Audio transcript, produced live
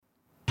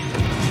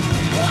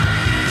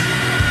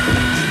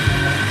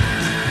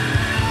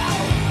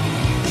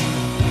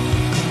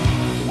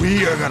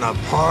We are gonna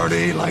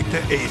party like the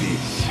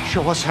 80s.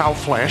 Show us how,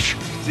 Flash.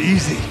 It's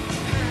easy.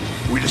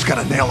 We just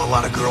gotta nail a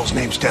lot of girls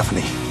named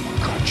Stephanie.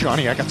 God,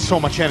 Johnny, I got so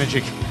much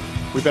energy.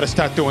 We better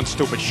start doing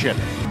stupid shit.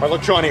 All right,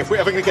 look, Johnny, if we're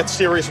ever gonna get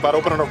serious about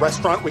opening a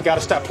restaurant, we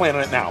gotta start planning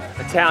it now.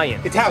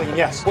 Italian. Italian,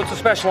 yes. What's the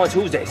special on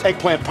Tuesdays?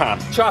 Eggplant parm.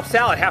 Chopped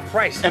salad, half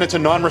price. And it's a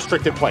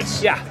non-restricted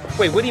place. Yeah.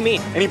 Wait, what do you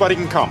mean? Anybody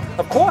can come.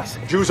 Of course.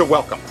 Jews are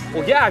welcome.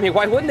 Well, yeah, I mean,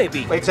 why wouldn't they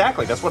be?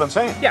 Exactly, that's what I'm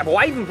saying. Yeah, but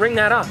why even bring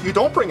that up? You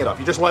don't bring it up,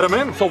 you just let them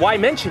in. So why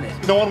mention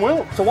it? No one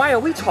will. So why are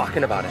we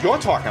talking about it? You're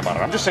talking about it.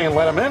 I'm just saying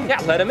let them in. Yeah,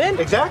 let them in.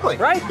 Exactly.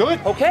 Right. Good.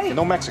 Okay. And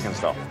no Mexican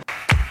stuff.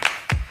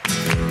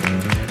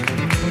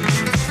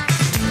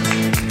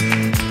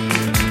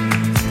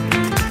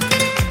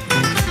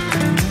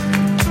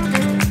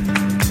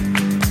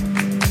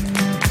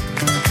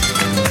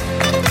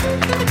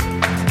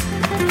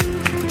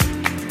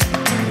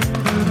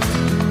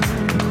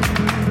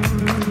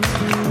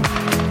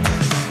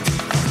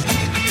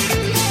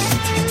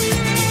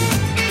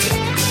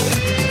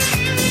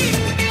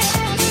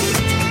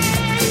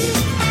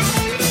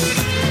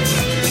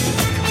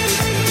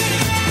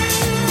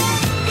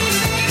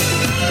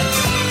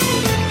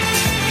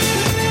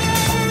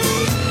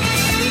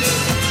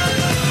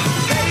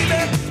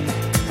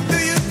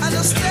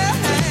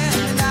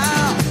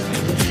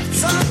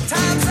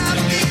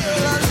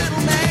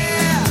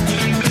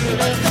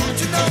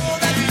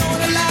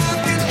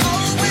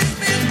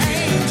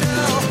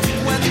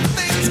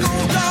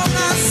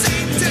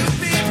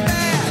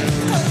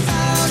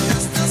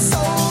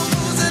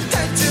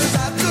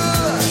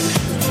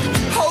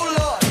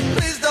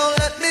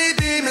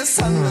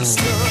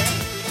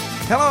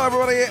 Hello,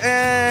 everybody,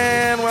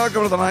 and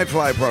welcome to the Night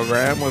Fly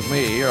program with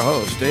me, your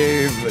host,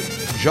 Dave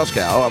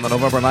Juskow, on the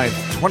November 9th,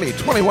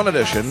 2021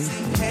 edition,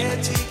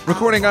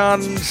 recording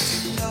on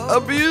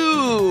a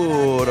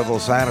beautiful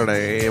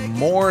Saturday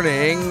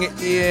morning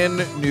in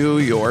New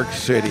York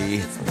City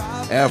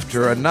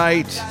after a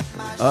night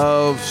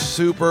of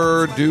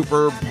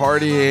super-duper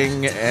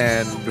partying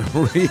and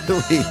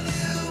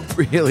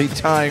really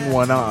tying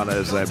one on,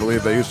 as I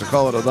believe they used to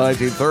call it in the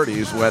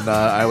 1930s when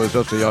I was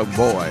just a young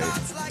boy.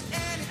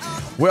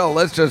 Well,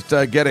 let's just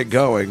get it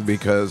going,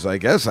 because I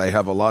guess I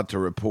have a lot to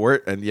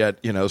report, and yet,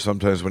 you know,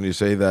 sometimes when you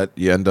say that,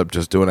 you end up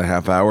just doing a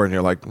half hour, and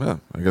you're like, I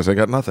guess I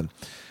got nothing.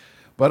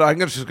 But I'm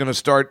just going to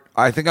start,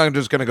 I think I'm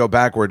just going to go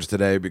backwards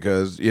today,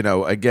 because, you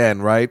know,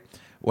 again, right,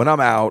 when I'm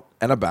out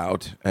and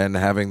about and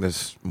having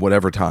this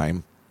whatever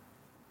time,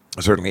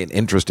 certainly an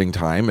interesting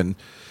time in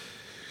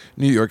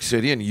New York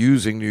City and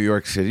using New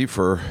York City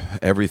for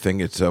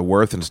everything it's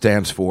worth and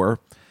stands for,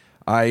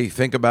 I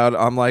think about,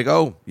 I'm like,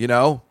 oh, you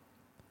know,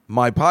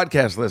 my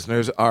podcast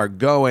listeners are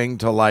going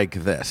to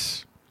like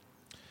this.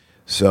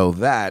 So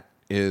that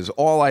is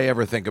all I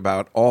ever think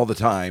about all the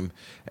time.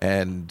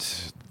 And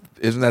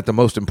isn't that the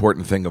most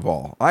important thing of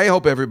all? I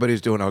hope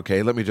everybody's doing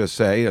okay. Let me just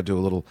say, I do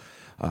a little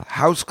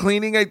house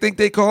cleaning, I think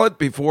they call it,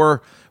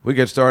 before we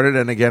get started.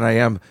 And again, I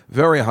am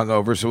very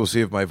hungover, so we'll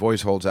see if my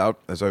voice holds out,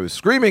 as I was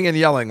screaming and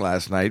yelling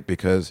last night,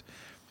 because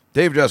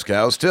Dave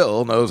Juskow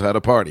still knows how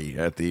to party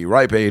at the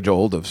ripe age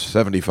old of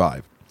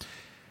 75.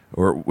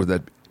 Or with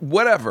that,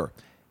 whatever.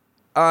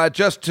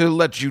 Just to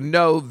let you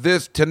know,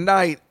 this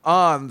tonight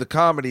on the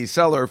Comedy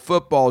Cellar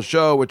Football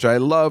Show, which I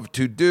love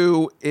to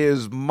do,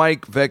 is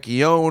Mike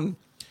Vecchione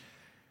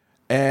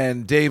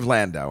and Dave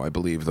Landau. I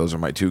believe those are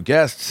my two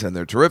guests, and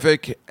they're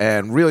terrific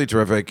and really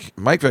terrific.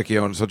 Mike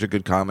Vecchione is such a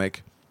good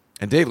comic,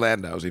 and Dave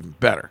Landau is even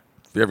better.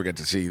 If you ever get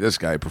to see this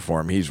guy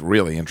perform, he's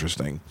really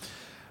interesting.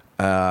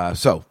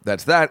 So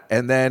that's that.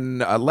 And then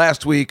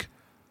last week,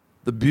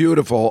 the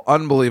beautiful,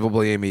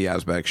 unbelievable Amy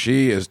Yazbek.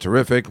 She is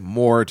terrific.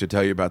 More to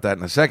tell you about that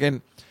in a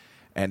second.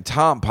 And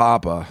Tom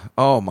Papa,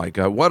 oh my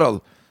God,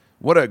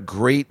 what a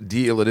great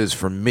deal it is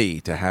for me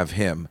to have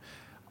him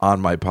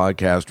on my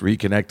podcast,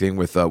 reconnecting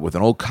with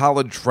an old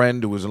college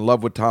friend who was in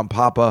love with Tom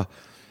Papa.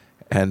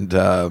 And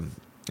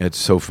it's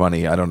so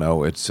funny. I don't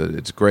know.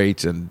 It's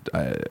great. And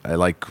I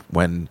like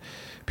when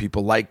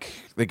people like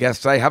the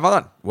guests I have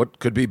on. What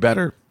could be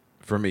better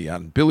for me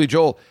on Billy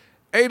Joel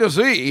A to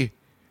Z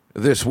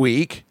this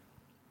week?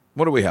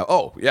 What do we have?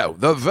 Oh, yeah,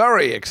 the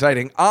very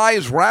exciting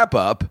Eyes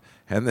wrap-up,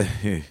 and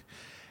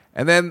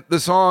then the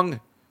song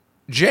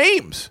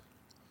James.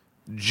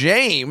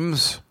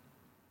 James,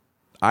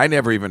 I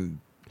never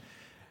even,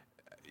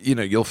 you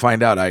know, you'll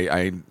find out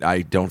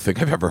I don't think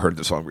I've ever heard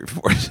the song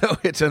before. So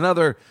it's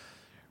another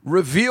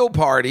reveal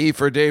party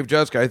for Dave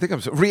Juskow. I think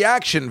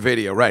reaction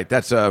video, right.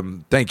 That's,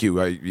 thank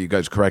you. You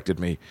guys corrected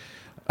me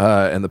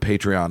in the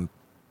Patreon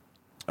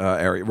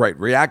area. Right,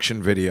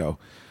 reaction video.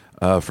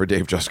 For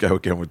Dave Juskow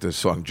again with this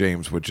song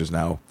James, which is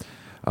now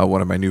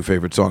one of my new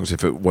favorite songs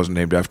if it wasn't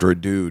named after a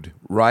dude.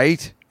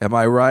 Right? Am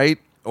I right?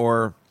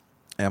 Or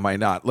am I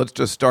not? Let's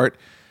just start.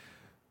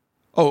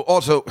 Oh,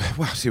 also,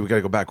 well, see, we got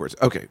to go backwards.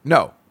 Okay.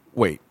 No,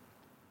 wait.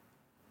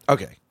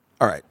 Okay.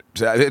 All right.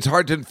 So it's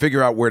hard to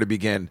figure out where to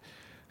begin.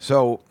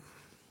 So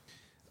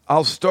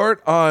I'll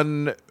start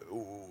on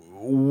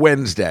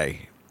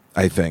Wednesday,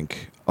 I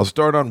think. I'll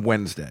start on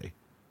Wednesday.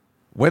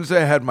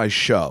 Wednesday I had my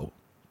show.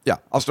 Yeah,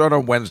 I'll start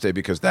on Wednesday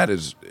because that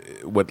is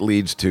what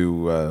leads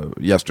to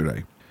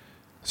yesterday.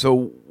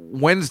 So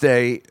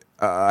Wednesday,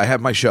 I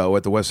had my show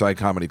at the West Side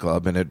Comedy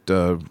Club, and it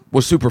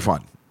was super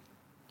fun.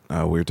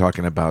 We were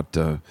talking about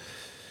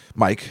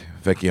Mike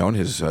Vecchione,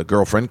 his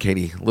girlfriend,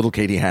 little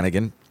Katie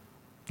Hannigan.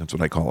 That's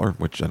what I call her,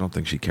 which I don't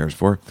think she cares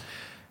for.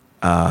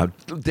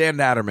 Dan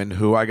Natterman,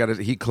 who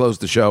he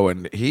closed the show,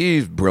 and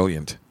he's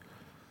brilliant.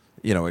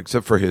 You know,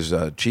 except for his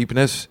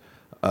cheapness,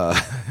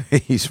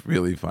 he's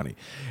really funny.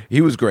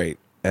 He was great.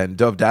 And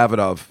Dov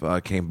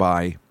Davidoff came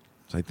by.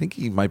 So I think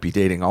he might be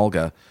dating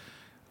Olga,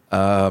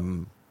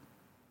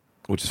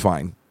 which is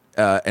fine.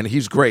 And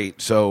he's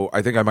great. So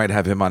I think I might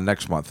have him on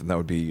next month. And that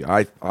would be,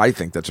 I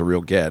think that's a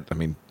real get. I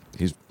mean,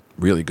 he's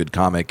really good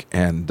comic.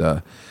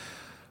 And,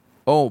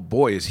 oh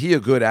boy, is he a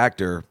good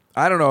actor.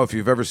 I don't know if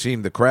you've ever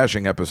seen the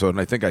Crashing episode. And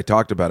I think I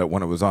talked about it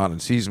when it was on in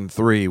season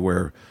 3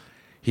 where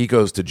he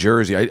goes to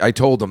Jersey. I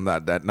told him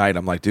that night.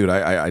 I'm like, dude,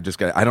 I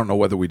don't know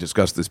whether we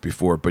discussed this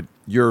before, but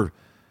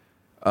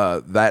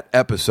that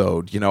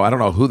episode, you know, I don't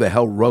know who the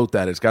hell wrote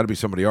that. It's got to be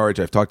somebody our age.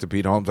 I've talked to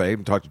Pete Holmes. I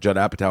even talked to Judd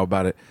Apatow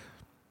about it.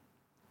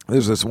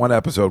 There's this one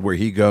episode where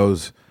he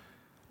goes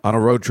on a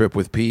road trip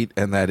with Pete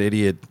and that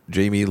idiot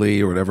Jamie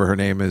Lee or whatever her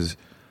name is,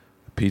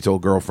 Pete's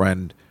old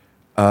girlfriend,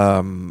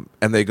 and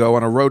they go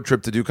on a road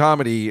trip to do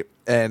comedy,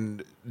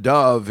 and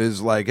Dove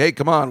is like, hey,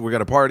 come on, we're going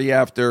to party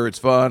after. It's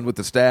fun with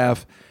the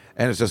staff.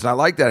 And it's just not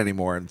like that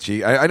anymore. And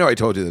I know I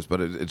told you this, but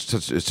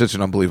it's such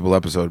an unbelievable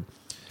episode.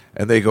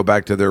 And they go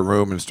back to their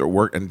room and start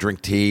work and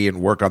drink tea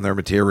and work on their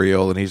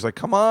material. And he's like,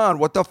 come on,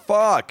 what the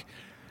fuck?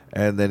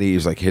 And then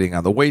he's like hitting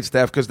on the wait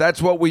staff because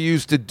that's what we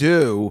used to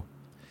do.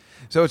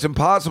 So it's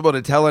impossible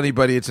to tell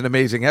anybody it's an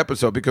amazing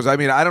episode because, I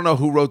mean, I don't know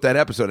who wrote that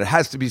episode. It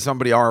has to be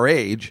somebody our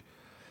age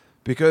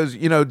because,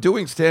 you know,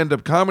 doing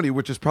stand-up comedy,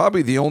 which is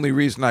probably the only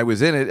reason I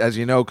was in it, as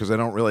you know, because I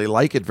don't really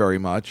like it very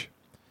much,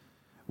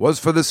 was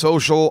for the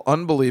social,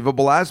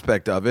 unbelievable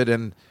aspect of it.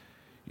 And,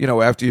 you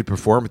know, after you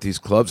perform at these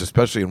clubs,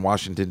 especially in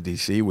Washington,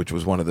 D.C., which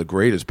was one of the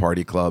greatest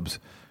party clubs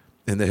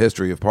in the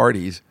history of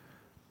parties,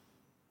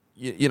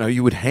 you know,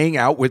 you would hang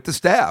out with the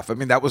staff. I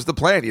mean, that was the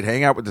plan. You'd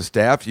hang out with the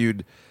staff.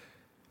 You'd,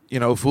 you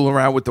know, fool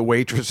around with the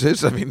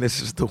waitresses. I mean,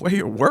 this is the way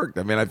it worked.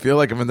 I mean, I feel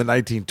like I'm in the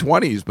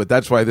 1920s, but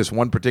that's why this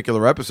one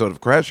particular episode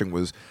of Crashing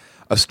was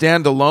a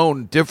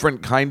standalone,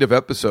 different kind of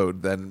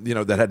episode than, you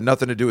know, that had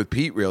nothing to do with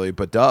Pete, really,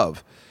 but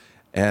Dove.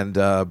 And,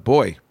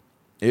 boy,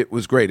 it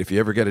was great. If you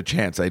ever get a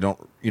chance, I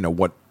don't, you know,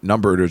 what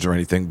number it is or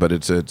anything, but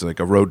it's like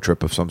a road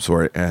trip of some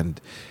sort. And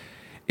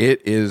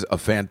it is a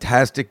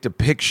fantastic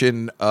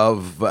depiction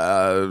of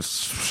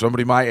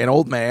an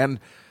old man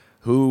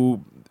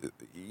who,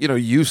 you know,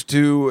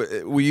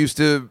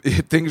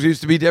 things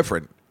used to be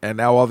different. And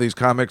now all these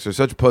comics are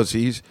such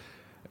pussies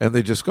and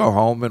they just go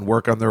home and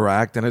work on their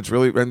act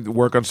and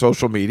work on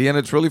social media and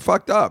it's really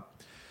fucked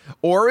up.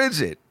 Or is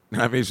it?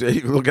 I mean, so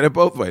you look at it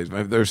both ways.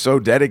 If they're so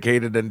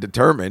dedicated and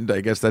determined,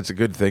 I guess that's a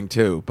good thing,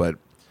 too. But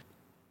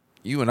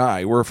you and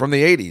I, we're from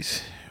the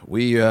 80s.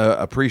 We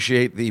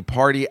appreciate the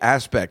party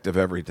aspect of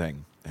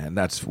everything. And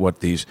that's what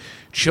these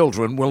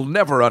children will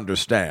never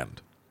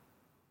understand.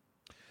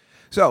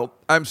 So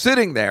I'm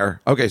sitting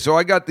there. Okay, so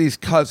I got these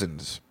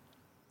cousins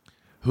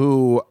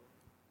who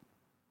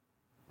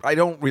I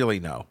don't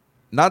really know.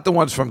 Not the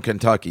ones from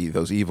Kentucky,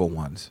 those evil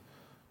ones,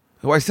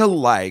 who I still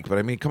like. But,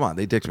 I mean, come on,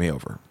 they dicked me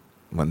over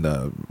when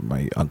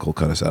my uncle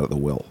cut us out of the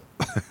will.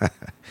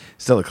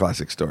 Still a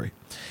classic story.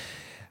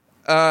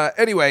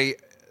 Anyway,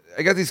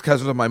 I got these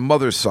cousins on my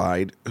mother's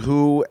side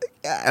who,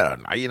 I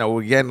don't know, you know,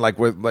 again, like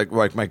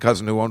my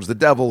cousin who owns the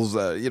Devils,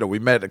 you know, we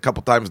met a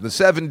couple times in the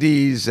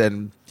 70s,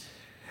 and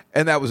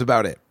that was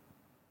about it.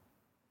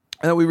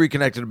 And then we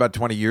reconnected about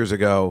 20 years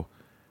ago,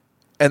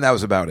 and that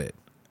was about it.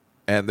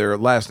 And their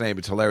last name,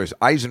 it's hilarious,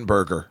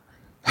 Eisenberger.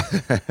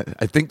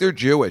 I think they're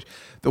Jewish.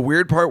 The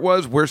weird part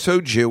was we're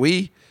so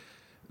Jewy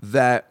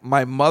that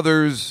my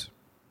mother's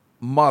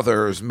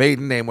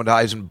maiden name was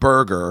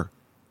Eisenberger,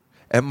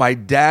 and my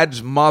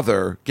dad's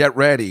mother, get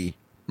ready,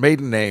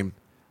 maiden name,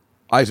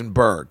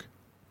 Eisenberg.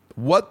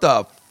 What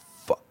the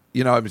fuck?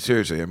 You know, I mean,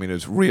 seriously, I mean,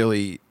 it's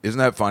really, isn't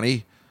that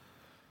funny?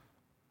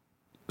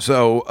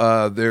 So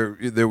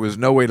there was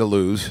no way to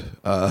lose.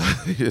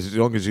 As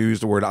long as you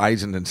use the word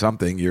Eisen in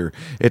something,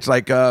 it's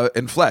like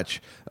in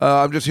Fletch.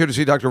 I'm just here to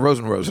see Dr.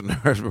 Rosen.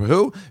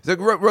 Who? It's like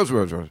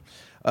Rosen.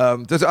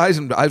 Does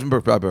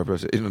Eisenberg?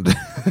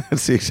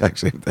 It's the exact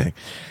same thing.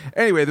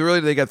 Anyway,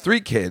 they got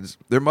 3 kids.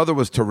 Their mother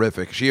was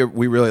terrific.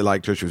 We really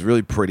liked her. She was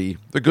really pretty.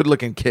 They're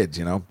good-looking kids,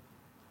 you know.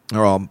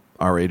 They're all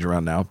our age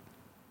around now.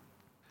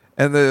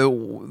 And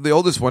the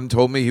oldest one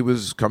told me he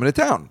was coming to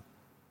town.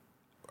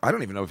 I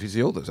don't even know if he's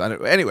the oldest.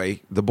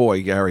 Anyway, the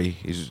boy, Gary,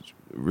 he's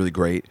really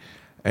great.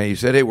 And he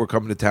said, hey, we're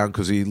coming to town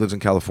because he lives in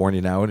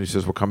California now. And he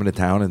says, we're coming to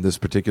town on this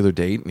particular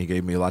date. And he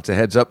gave me lots of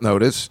heads-up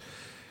notice.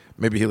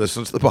 Maybe he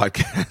listens to the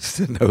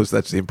podcast and knows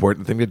that's the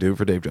important thing to do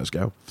for Dave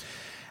Juskow.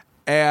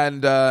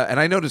 And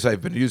I notice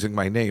I've been using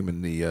my name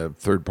in the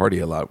third party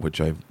a lot, which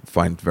I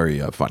find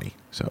very funny.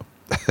 So,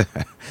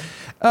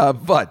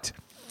 but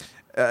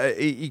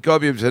he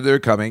called me and said they're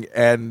coming.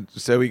 And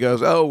so he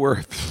goes, oh,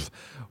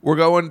 we're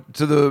going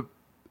to the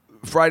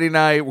Friday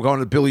night. We're going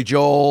to Billy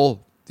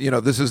Joel.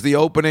 This is the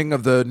opening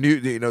of the new,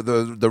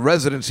 the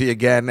residency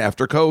again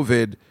after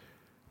COVID.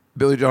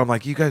 Billy Joel, I'm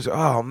like, you guys,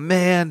 oh,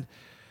 man.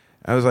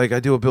 I was like, I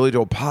do a Billy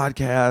Joel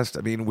podcast.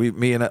 I mean,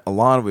 me and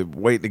Alon, we're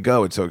waiting to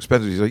go. It's so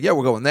expensive. He's like, yeah,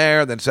 we're going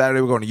there. Then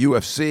Saturday, we're going to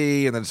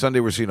UFC. And then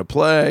Sunday, we're seeing a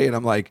play. And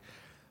I'm like,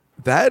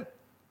 that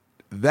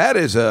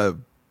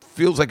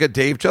feels like a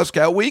Dave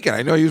Juskow weekend.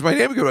 I know I use my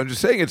name again, but I'm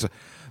just saying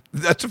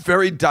that's a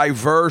very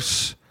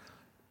diverse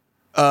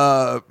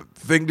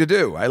thing to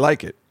do. I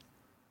like it.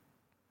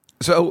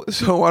 So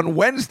on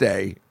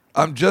Wednesday,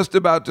 I'm just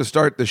about to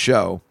start the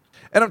show.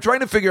 And I'm trying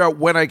to figure out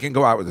when I can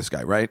go out with this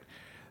guy, right?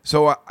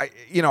 So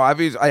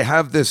obviously I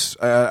have this,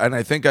 and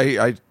I think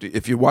I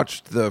if you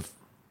watched the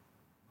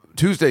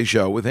Tuesday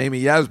show with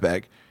Amy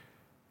Yazbek,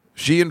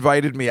 she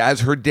invited me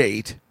as her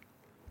date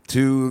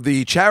to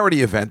the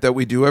charity event that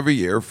we do every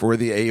year for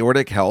the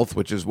aortic health,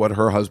 which is what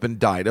her husband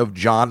died of,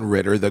 John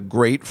Ritter, the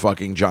great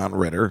fucking John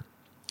Ritter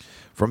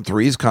from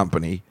Three's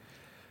Company.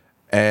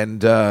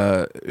 And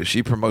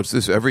she promotes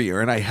this every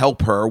year, and I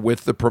help her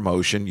with the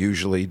promotion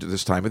usually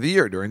this time of the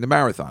year during the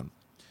marathon,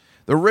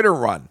 the Ritter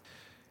Run.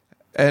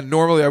 And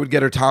normally I would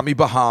get her Tommy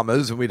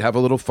Bahamas, and we'd have a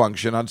little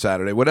function on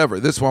Saturday, whatever.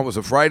 This one was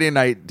a Friday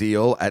night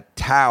deal at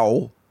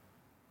Tao,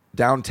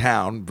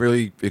 downtown,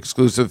 really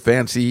exclusive,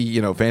 fancy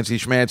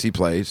schmancy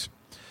place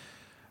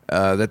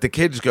that the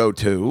kids go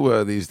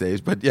to these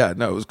days. But yeah,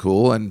 no, it was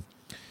cool. And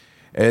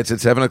it's at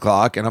 7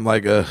 o'clock, and I'm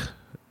like, I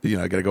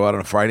got to go out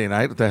on a Friday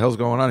night. What the hell's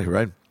going on here,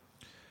 right?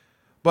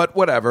 But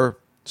whatever.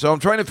 So I'm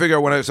trying to figure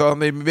out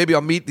maybe I'll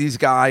meet these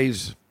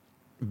guys.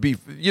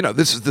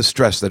 This is the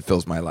stress that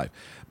fills my life.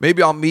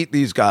 Maybe I'll meet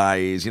these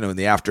guys, in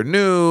the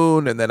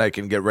afternoon, and then I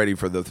can get ready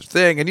for the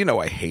thing. And,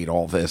 I hate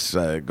all this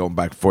going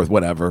back and forth,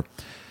 whatever.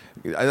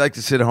 I like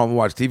to sit at home and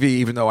watch TV,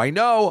 even though I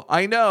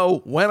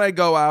know when I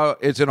go out,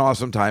 it's an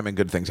awesome time and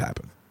good things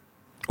happen,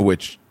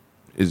 which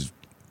is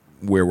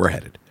where we're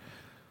headed.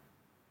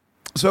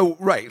 So,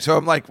 right. So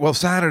I'm like, well,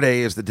 Saturday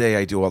is the day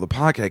I do all the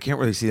podcast. I can't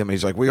really see them.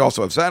 He's like, we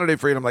also have Saturday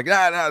free. And I'm like,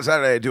 no,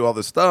 Saturday I do all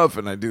this stuff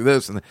and I do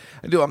this. And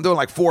I'm doing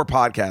like 4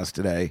 podcasts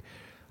today,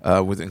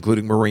 with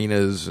including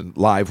Marina's and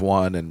Live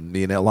One and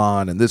me and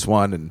Elon and this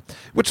one, and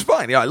which is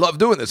fine. Yeah, I love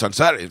doing this on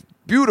Saturday. It's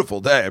a beautiful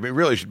day. I mean,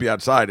 really should be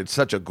outside. It's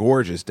such a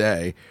gorgeous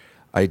day.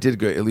 I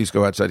did at least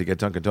go outside to get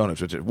Dunkin'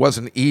 Donuts, which it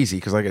wasn't easy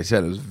because, like I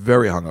said, it was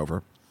very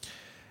hungover.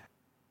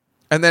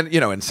 And then,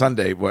 and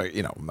Sunday, well,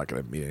 I'm not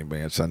going to meet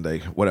anybody on Sunday,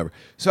 whatever.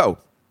 So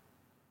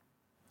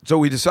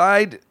we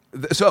decide.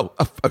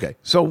 Okay.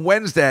 So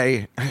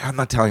Wednesday, I'm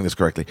not telling this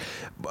correctly,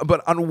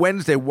 but on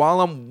Wednesday,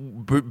 while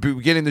I'm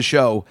beginning the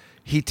show,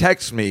 he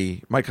texts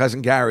me, my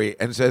cousin Gary,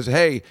 and says,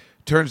 hey,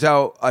 turns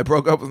out I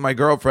broke up with my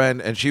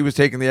girlfriend and she was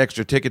taking the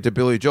extra ticket to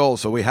Billy Joel,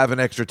 so we have an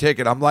extra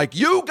ticket. I'm like,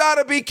 you got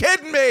to be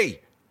kidding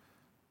me.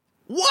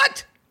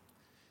 What?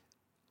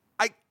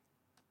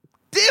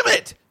 Damn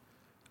it.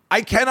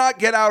 I cannot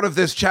get out of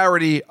this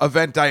charity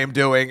event I am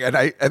doing. And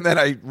then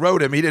I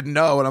wrote him. He didn't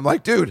know. And I'm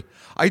like, dude,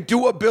 I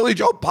do a Billy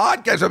Joel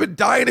podcast. I've been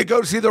dying to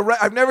go see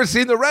I've never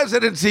seen the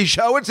residency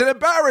show. It's an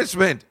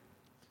embarrassment.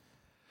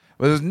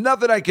 But there's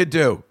nothing I could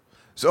do.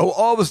 So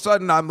all of a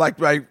sudden, I'm like,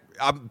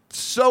 I'm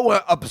so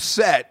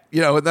upset,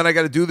 and then I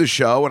got to do the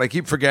show, and I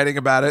keep forgetting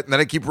about it, and then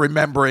I keep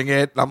remembering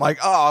it, and I'm like,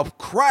 oh,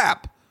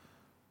 crap.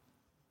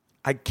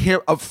 I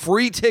can't, a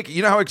free ticket,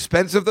 you know how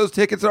expensive those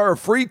tickets are? A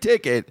free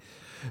ticket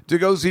to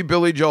go see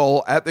Billy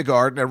Joel at the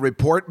Garden and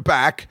report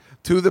back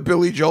to the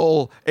Billy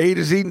Joel A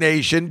to Z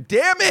Nation.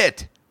 Damn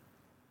it.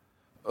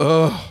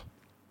 Ugh.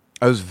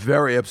 I was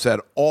very upset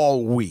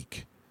all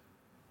week.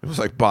 It was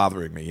like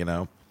bothering me,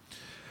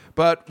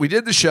 But we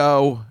did the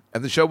show,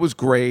 and the show was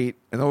great.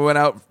 And then we went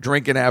out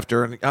drinking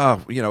after,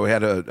 and we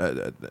had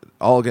a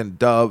Olgan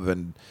Dove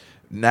and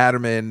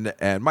Natterman,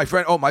 and my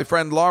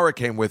friend Laura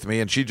came with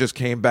me, and she just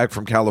came back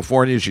from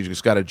California. She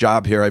just got a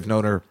job here. I've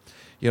known her,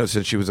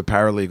 since she was a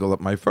paralegal at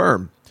my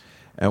firm,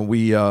 and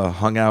we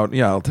hung out.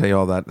 Yeah, I'll tell you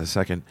all that in a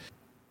second.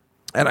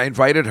 And I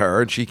invited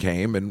her, and she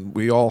came, and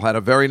we all had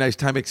a very nice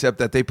time, except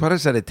that they put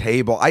us at a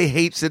table. I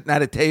hate sitting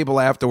at a table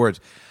afterwards.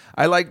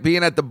 I like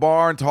being at the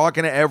bar and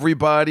talking to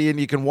everybody, and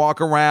you can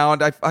walk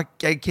around. I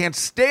can't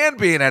stand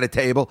being at a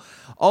table.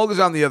 Olga's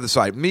on the other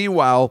side.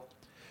 Meanwhile,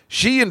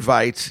 she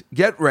invites,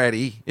 get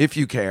ready, if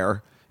you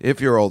care,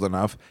 if you're old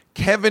enough,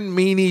 Kevin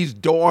Meaney's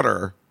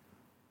daughter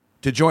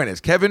to join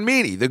us. Kevin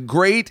Meaney, the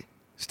great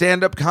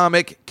stand-up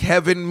comic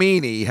Kevin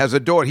Meaney, has a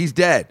daughter. He's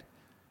dead.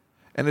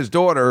 And his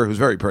daughter, who's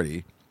very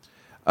pretty,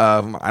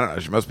 I don't know,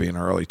 she must be in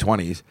her early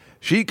 20s.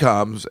 She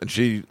comes, and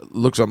she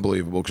looks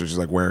unbelievable because she's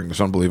like wearing this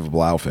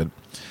unbelievable outfit.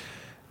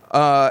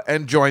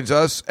 And joins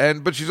us,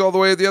 but she's all the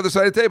way at the other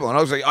side of the table. And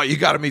I was like, oh, you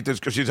got to meet this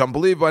because she's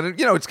unbelievable. And,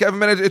 it's Kevin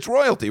Meaney, it's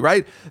royalty,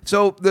 right?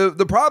 So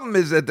the problem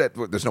is that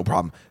there's no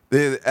problem.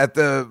 At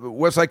the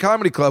Westside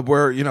Comedy Club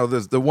where,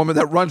 the woman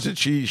that runs it,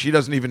 she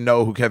doesn't even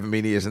know who Kevin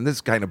Meaney is. And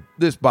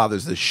this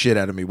bothers the shit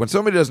out of me. When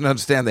somebody doesn't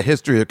understand the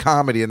history of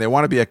comedy and they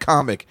want to be a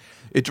comic,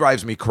 it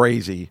drives me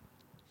crazy.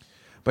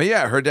 But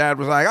yeah, her dad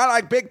was like, I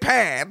like big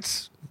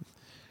pants.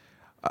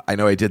 I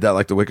know I did that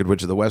like the Wicked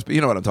Witch of the West, but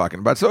you know what I'm talking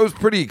about. So it was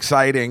pretty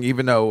exciting,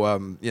 even though,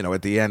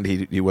 at the end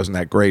he wasn't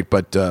that great.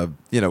 But,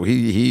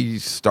 he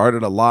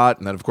started a lot,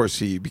 and then, of course,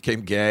 he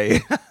became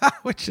gay,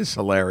 which is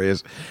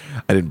hilarious.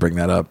 I didn't bring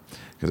that up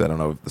because I don't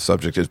know what the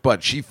subject is.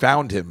 But she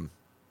found him,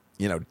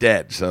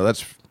 dead. So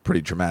that's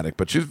pretty traumatic.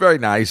 But she was very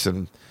nice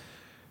and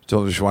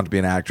told her she wanted to be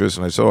an actress.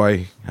 And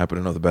I happen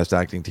to know the best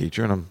acting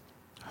teacher, and I'm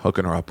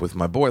hooking her up with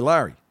my boy,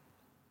 Larry.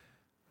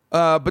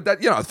 But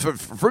that,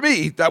 for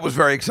me, that was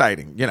very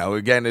exciting.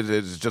 Again,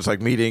 it's just like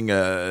meeting,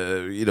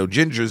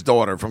 Ginger's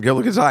daughter from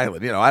Gilligan's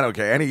Island. I don't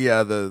care. Any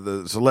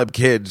the celeb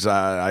kids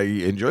I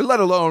enjoy, let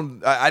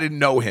alone, I didn't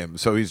know him,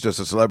 so he's just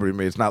a celebrity to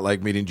me. It's not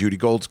like meeting Judy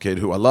Gold's kid,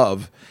 who I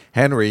love,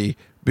 Henry,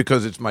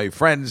 because it's my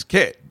friend's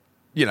kid.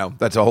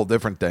 That's a whole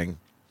different thing.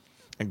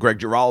 And Greg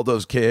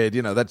Giraldo's kid,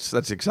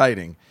 that's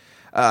exciting.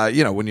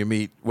 When you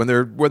meet, when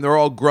they're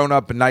all grown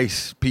up and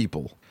nice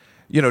people.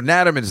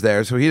 Natterman's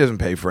there, so he doesn't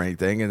pay for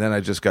anything. And then I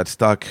just got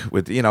stuck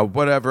with,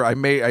 whatever.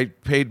 I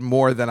paid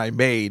more than I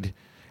made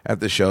at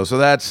the show, so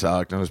that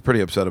sucked. And I was pretty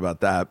upset about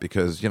that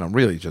because,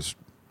 really just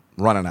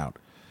running out.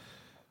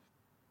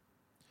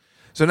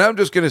 So now I'm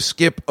just going to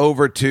skip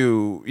over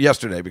to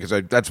yesterday because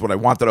that's what I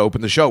wanted to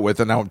open the show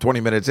with. And now I'm 20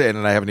 minutes in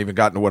and I haven't even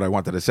gotten to what I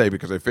wanted to say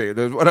because I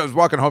figured when I was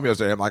walking home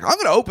yesterday, I'm like, I'm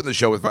going to open the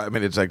show with 5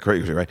 minutes. Like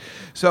crazy, right?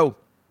 So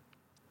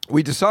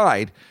we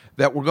decide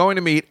that we're going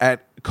to meet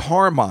at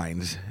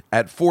Carmines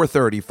at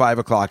 4:30, 5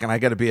 o'clock, and I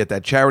got to be at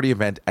that charity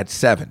event at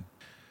 7.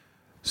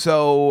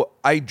 So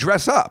I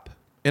dress up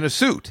in a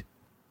suit,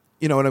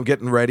 and I'm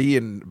getting ready,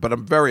 but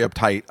I'm very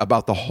uptight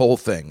about the whole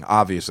thing,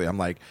 obviously. I'm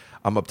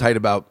uptight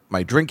about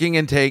my drinking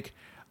intake.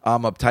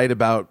 I'm uptight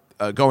about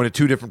going to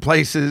 2 different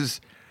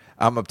places.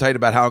 I'm uptight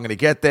about how I'm going to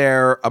get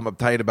there. I'm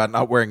uptight about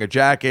not wearing a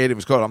jacket. It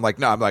was cold.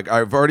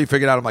 I've already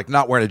figured out,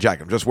 not wearing a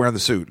jacket. I'm just wearing the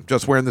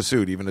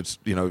suit. Even if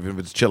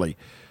it's chilly.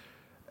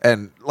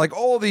 And like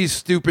all these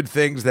stupid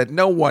things that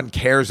no one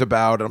cares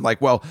about. And I'm like,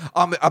 well,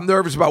 I'm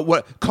nervous about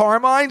what?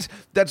 Carmines?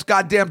 That's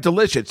goddamn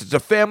delicious. It's a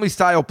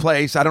family-style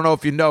place. I don't know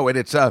if you know it.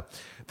 It's a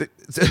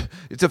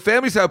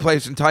family-style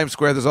place in Times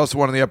Square. There's also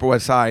one on the Upper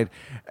West Side.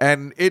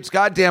 And it's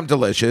goddamn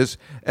delicious.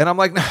 And I'm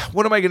like, nah,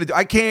 what am I going to do?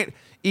 I can't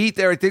eat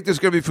there. I think there's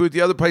going to be food at the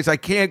other place. I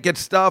can't get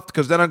stuffed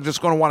because then I'm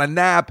just going to want to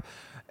nap.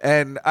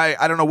 And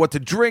I don't know what to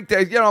drink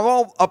there. I'm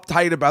all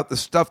uptight about the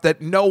stuff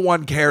that no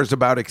one cares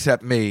about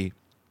except me.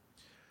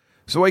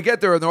 So I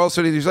get there, and they're all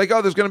sitting. He's like,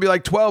 "Oh, there's going to be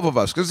like 12 of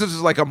us because this is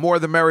like a more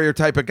the merrier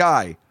type of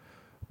guy."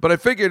 But I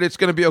figured it's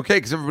going to be okay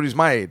because everybody's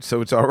my age, so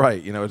it's all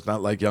right. It's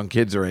not like young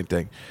kids or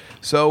anything.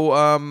 So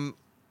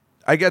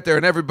I get there,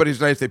 and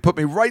everybody's nice. They put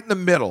me right in the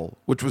middle,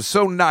 which was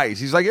so nice.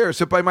 He's like, "Here,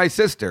 sit by my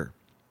sister."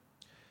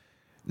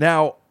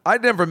 Now,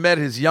 I'd never met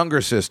his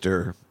younger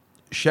sister,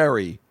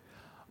 Sherry,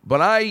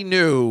 but I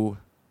knew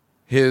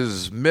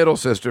his middle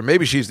sister.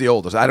 Maybe she's the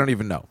oldest. I don't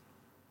even know.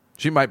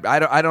 She might.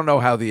 I don't know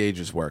how the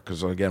ages work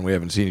because again we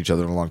haven't seen each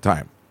other in a long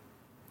time.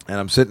 And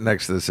I'm sitting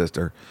next to the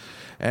sister,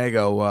 and I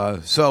go,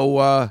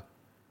 so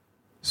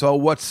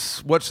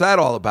what's that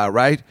all about,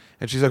 right?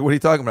 And she's like, what are you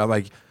talking about? I'm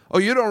like, oh,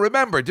 you don't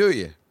remember, do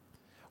you?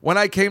 When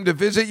I came to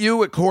visit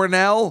you at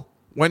Cornell,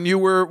 when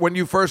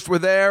you first were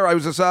there, I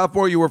was a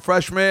sophomore, you were a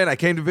freshman. I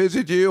came to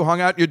visit you, hung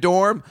out in your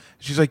dorm.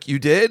 She's like, you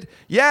did?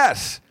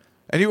 Yes.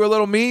 And you were a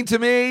little mean to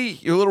me.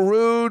 You were a little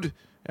rude.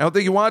 I don't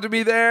think you wanted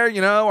me there.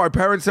 Our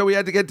parents said we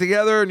had to get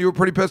together, and you were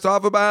pretty pissed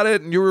off about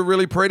it, and you were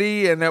really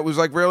pretty, and that was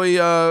like really,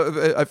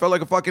 I felt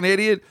like a fucking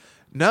idiot.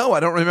 No, I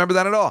don't remember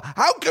that at all.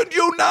 How could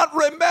you not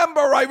remember?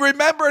 I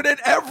remembered it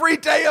every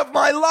day of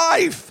my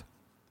life.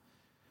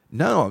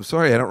 No, I'm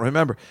sorry, I don't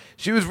remember.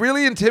 She was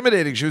really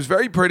intimidating. She was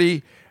very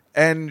pretty,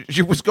 and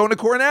she was going to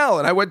Cornell,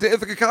 and I went to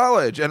Ithaca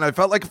College, and I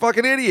felt like a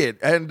fucking idiot.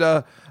 And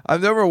I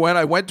remember when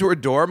I went to her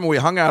dorm, and we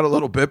hung out a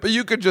little bit, but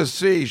you could just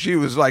see she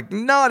was like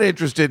not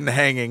interested in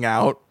hanging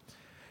out.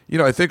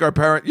 I think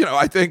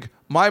I think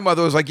my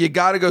mother was like, you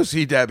got to go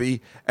see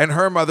Debbie, and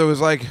her mother was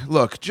like,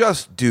 look,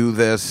 just do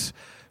this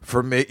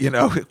for me.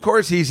 Of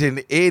course he's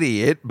an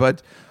idiot,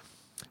 but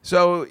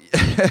so,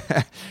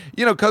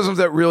 cousins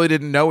that really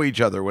didn't know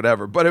each other,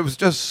 whatever. But it was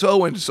just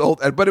so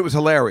insulting. But it was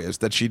hilarious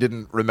that she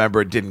didn't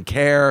remember, didn't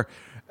care.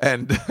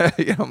 And,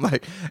 I'm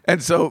like,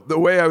 and so the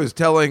way I was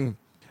telling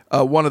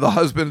one of the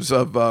husbands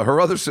of her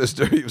other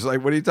sister, he was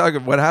like, what are you talking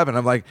about? What happened?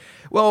 I'm like,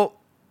 well,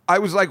 I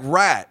was like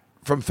Rat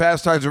from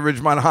Fast Times at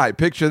Ridgemont High.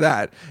 Picture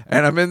that.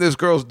 And I'm in this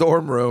girl's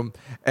dorm room,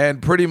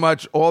 and pretty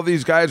much all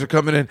these guys are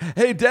coming in.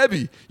 Hey,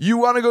 Debbie, you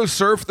want to go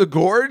surf the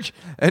gorge?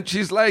 And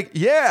she's like,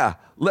 yeah,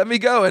 let me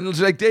go. And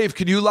it's like, Dave,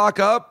 can you lock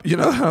up?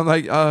 I'm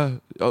like,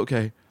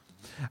 okay.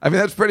 I mean,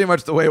 that's pretty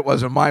much the way it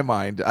was in my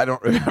mind. I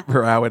don't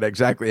remember how it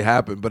exactly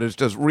happened, but it's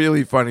just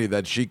really funny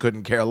that she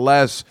couldn't care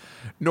less,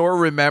 nor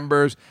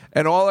remembers.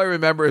 And all I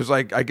remember is,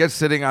 like, I guess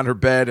sitting on her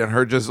bed and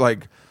her just,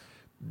 like,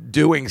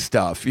 doing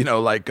stuff,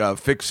 like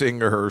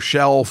fixing her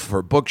shelf,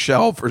 her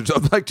bookshelf, or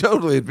something, like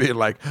totally being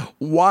like,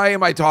 why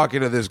am I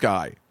talking to this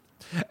guy?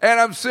 And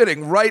I'm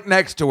sitting right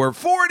next to her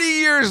 40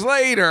 years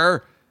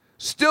later,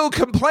 still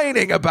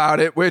complaining about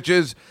it, which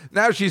is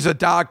now she's a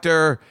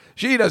doctor.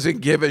 She doesn't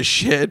give a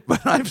shit,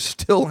 but I'm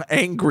still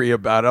angry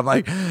about it. I'm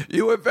like,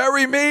 you were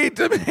very mean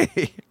to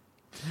me.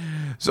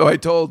 So I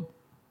told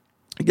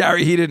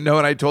Gary, he didn't know,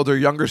 and I told her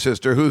younger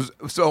sister,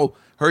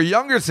 her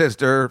younger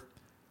sister,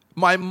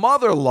 my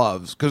mother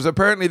loves, because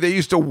apparently they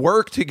used to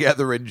work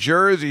together in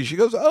Jersey. She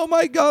goes, oh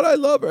my God, I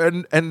love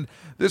her. And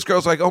this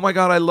girl's like, oh my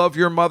God, I love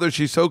your mother.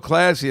 She's so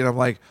classy. And I'm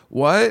like,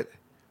 what?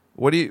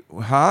 What do you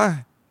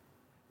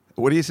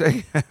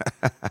say?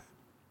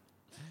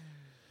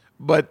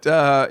 But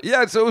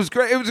yeah, so it was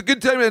great. It was a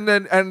good time.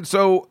 And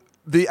so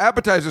the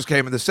appetizers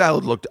came and the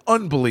salad looked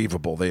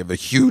unbelievable. They have a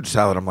huge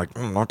salad. I'm like,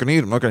 I'm not going to eat.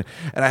 I'm not going to.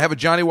 And I have a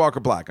Johnny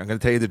Walker Black. I'm going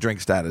to tell you the drink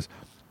status.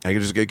 I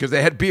can just get, because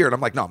they had beer, and I'm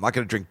like, no, I'm not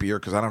going to drink beer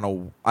because I don't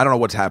know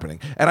what's happening.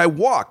 And I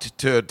walked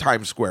to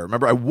Times Square.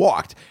 Remember, I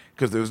walked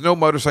because there was no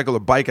motorcycle or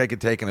bike I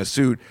could take in a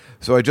suit.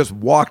 So I just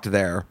walked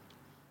there,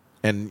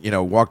 and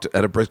walked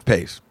at a brisk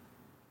pace.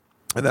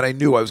 And then I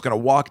knew I was going to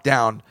walk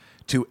down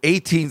to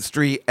 18th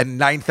Street and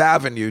 9th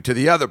Avenue to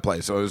the other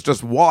place. So I was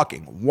just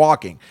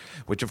walking,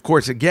 which of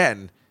course,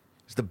 again,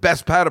 is the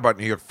best part about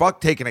New York.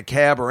 Fuck taking a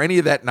cab or any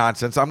of that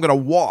nonsense. I'm going to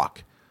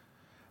walk.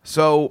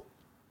 So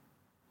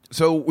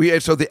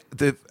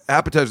the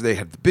appetizer, they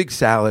had the big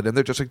salad, and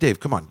they're just like, Dave,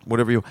 come on,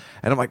 whatever you.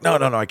 And I'm like, no,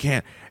 I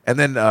can't. And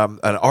then an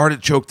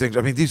artichoke thing.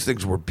 I mean, these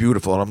things were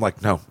beautiful, and I'm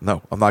like, no,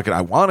 I'm not gonna.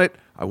 I want it.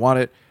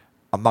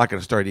 I'm not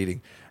gonna start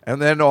eating. And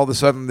then all of a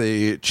sudden,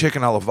 the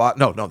chicken alla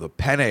vodka, the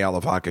penne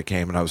alla vodka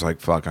came, and I was like,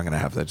 fuck, I'm gonna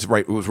have that.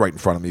 It was right in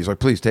front of me. He's like,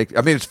 please take.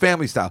 I mean, it's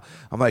family style.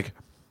 I'm like,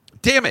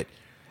 damn it.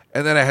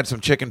 And then I had some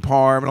chicken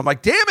parm, and I'm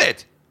like, damn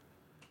it.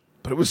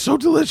 But it was so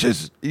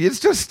delicious. It's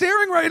just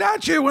staring right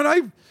at you when I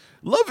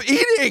love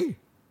eating.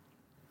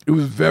 It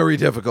was very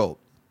difficult.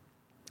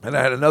 And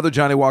I had another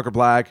Johnny Walker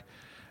Black,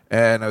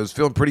 and I was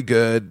feeling pretty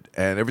good,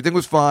 and everything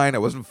was fine. I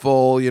wasn't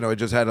full. I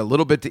just had a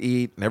little bit to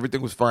eat, and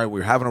everything was fine. We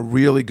were having a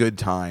really good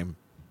time.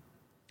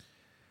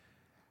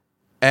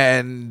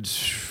 And,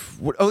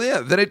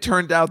 then it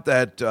turned out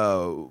that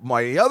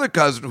my other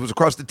cousin, who was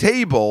across the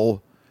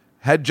table,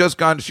 had just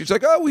gone. She's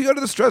like, oh, we go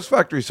to the Stress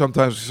Factory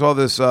sometimes. We saw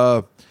this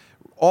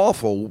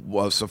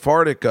awful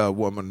Sephardic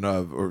woman,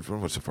 or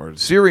what's Sephardic?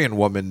 Syrian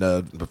woman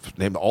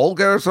named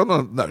Olga or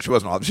something. No, she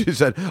wasn't Olga. She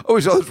said, oh,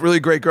 we saw this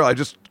really great girl. I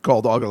just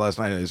called Olga last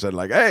night, and I said,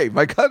 like, hey,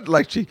 my cousin,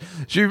 like, she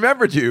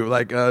remembered you.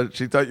 Like,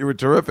 she thought you were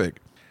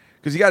terrific.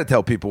 Because you got to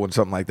tell people when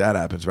something like that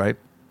happens, right?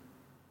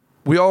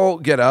 We all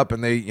get up,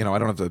 and they, I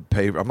don't have to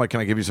pay. I'm like, can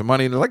I give you some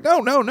money? And they're like,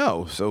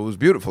 no. So it was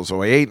beautiful.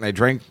 So I ate and I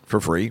drank for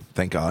free,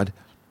 thank God.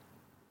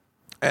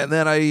 And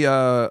then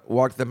I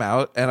walked them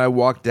out, and I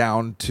walked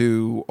all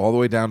the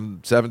way down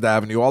 7th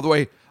Avenue, all the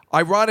way,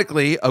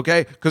 ironically,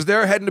 okay, because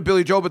they're heading to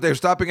Billy Joel, but they're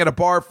stopping at a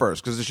bar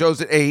first, because the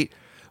show's at 8.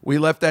 We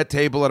left that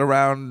table at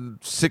around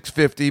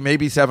 6:50,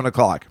 maybe 7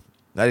 o'clock.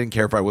 I didn't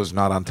care if I was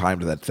not on time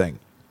to that thing.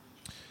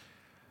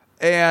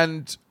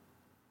 And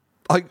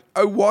I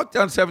walked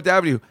down 7th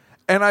Avenue,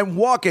 and I'm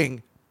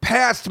walking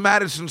past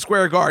Madison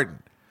Square Garden.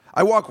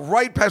 I walk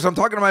right past. I'm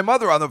talking to my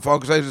mother on the phone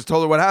because I just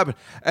told her what happened.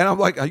 And I'm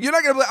like, you're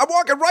not going to believe I'm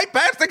walking right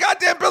past the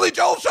goddamn Billy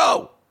Joel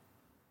show.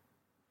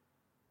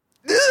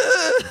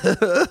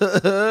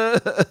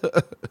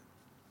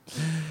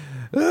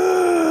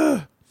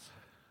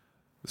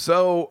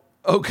 So,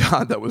 oh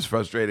God, that was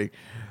frustrating.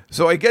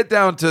 So I get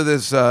down to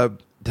this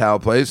towel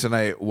place, and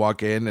I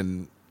walk in,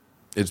 and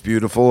it's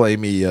beautiful.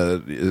 Amy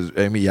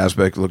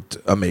Yazbek looked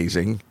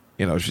amazing.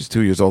 She's 2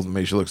 years older than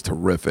me. She looks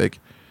terrific.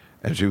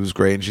 And she was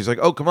great. And she's like,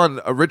 oh, come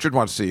on, Richard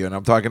wants to see you. And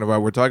we're talking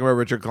about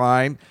Richard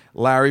Klein,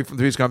 Larry from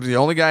Three's Company, the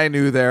only guy I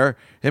knew there,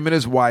 him and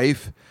his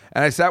wife.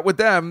 And I sat with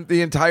them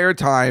the entire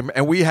time,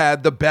 and we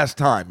had the best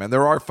time. And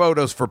there are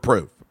photos for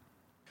proof.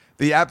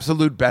 The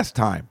absolute best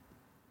time.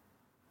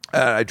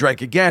 I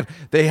drank again.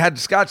 They had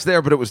scotch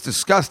there, but it was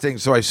disgusting,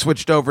 so I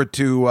switched over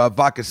to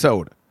vodka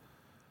soda.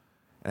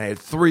 And I had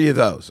 3 of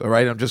those, all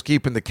right? I'm just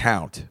keeping the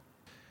count.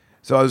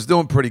 So I was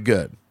doing pretty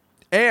good.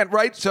 And,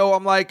 so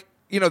I'm like,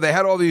 they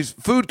had all these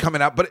food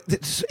coming out, but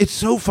it's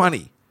so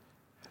funny.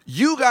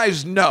 You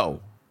guys know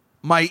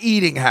my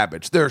eating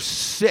habits. They're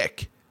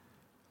sick.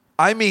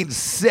 I mean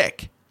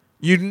sick.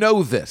 You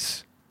know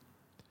this.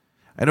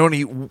 I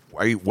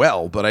eat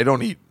well, but I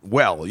don't eat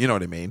well. You know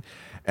what I mean?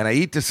 And I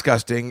eat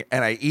disgusting,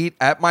 and I eat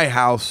at my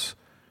house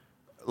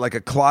like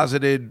a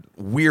closeted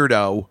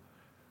weirdo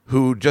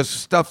who just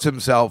stuffs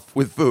himself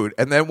with food.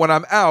 And then when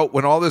I'm out,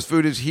 when all this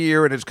food is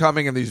here and it's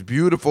coming in these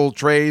beautiful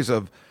trays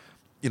of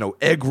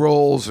egg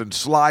rolls and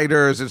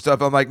sliders and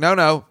stuff. I'm like, no.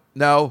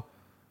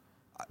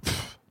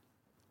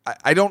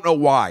 I don't know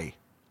why.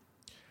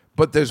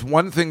 But there's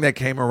one thing that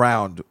came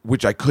around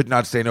which I could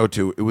not say no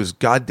to. It was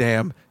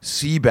goddamn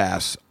sea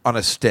bass on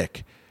a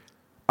stick.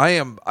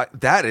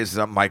 That is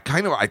my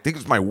kind of, I think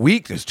it's my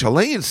weakness.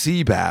 Chilean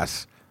sea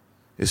bass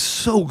is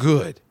so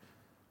good.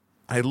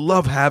 I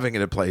love having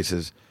it at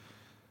places.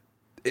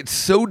 It's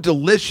so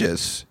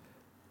delicious,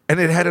 and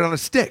it had it on a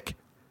stick.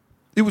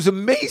 It was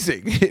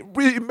amazing. It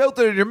really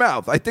melted in your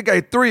mouth. I think I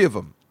had 3 of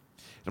them.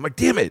 And I'm like,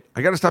 damn it,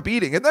 I got to stop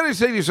eating. And then I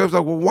say to yourself,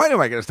 like, well, why am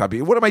I going to stop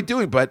eating? What am I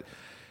doing? But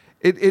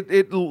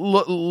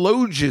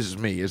loges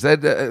me. Is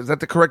that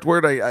the correct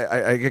word?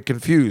 I get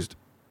confused.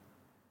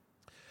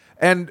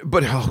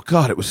 But oh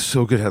god, it was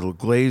so good. It had a little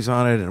glaze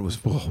on it, and it was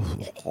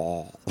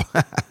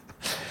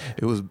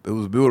it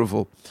was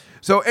beautiful.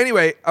 So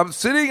anyway, I'm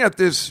sitting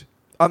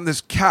on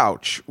this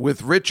couch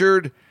with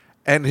Richard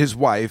and his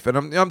wife, and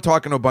I'm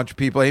talking to a bunch of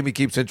people. Amy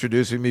keeps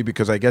introducing me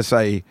because I guess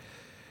I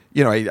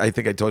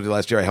think I told you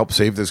last year I helped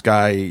save this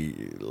guy.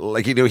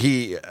 Like,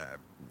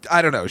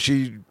 I don't know.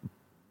 She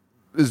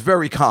is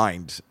very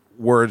kind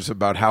words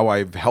about how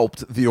I've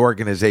helped the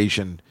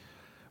organization,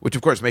 which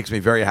of course makes me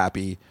very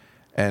happy.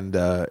 And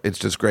it's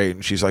just great.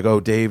 And she's like,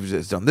 oh, Dave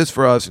has done this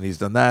for us, and he's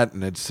done that.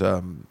 And it's,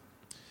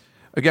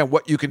 again,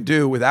 what you can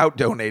do without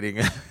donating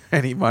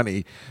any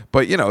money.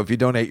 But, if you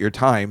donate your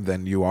time,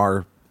 then you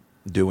are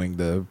doing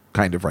the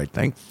kind of right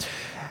thing.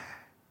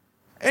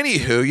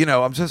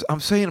 Anywho, I'm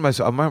saying to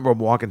myself, I remember I'm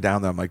walking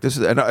down there. I'm like, this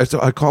is, and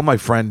I call my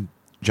friend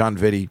John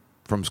Vitti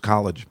from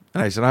college,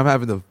 and I said, I'm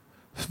having the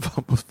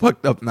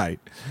fucked up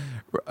night.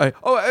 Wait,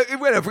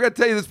 I forgot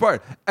to tell you this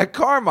part. At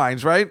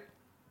Carmines, right?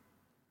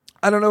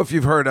 I don't know if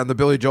you've heard on the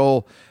Billy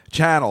Joel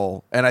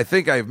channel, and I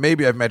think I've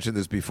mentioned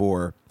this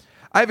before.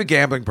 I have a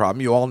gambling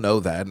problem. You all know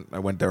that. I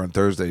went there on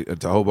Thursday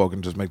to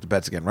Hoboken to just make the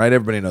bets again, right?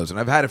 Everybody knows it.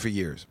 I've had it for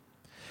years.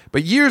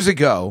 But years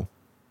ago,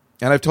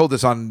 and I've told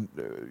this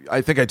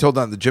I think I told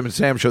it on the Jim and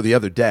Sam show the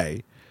other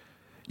day.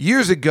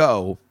 Years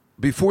ago,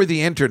 before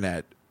the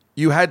internet,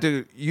 you had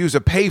to use a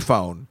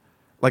payphone,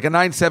 like a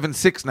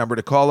 976 number,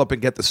 to call up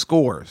and get the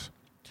scores.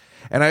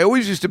 And I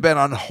always used to bet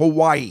on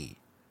Hawaii.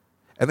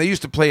 And they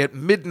used to play at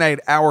midnight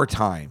our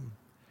time.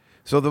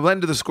 So the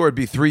end of the score would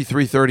be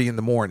 3:30 in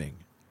the morning.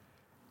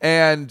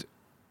 And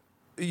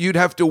you'd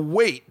have to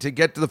wait to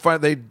get to the final.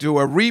 They'd do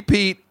a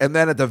repeat, and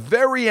then at the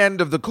very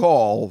end of the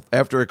call,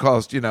 after it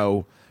cost,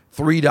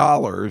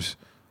 $3,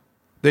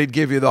 they'd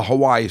give you the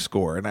Hawaii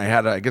score. And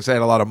I guess I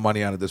had a lot of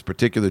money on it this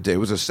particular day. It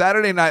was a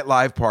Saturday Night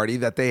Live party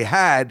that they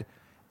had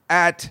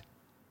at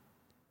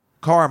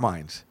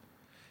Carmines.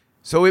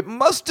 So it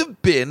must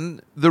have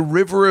been the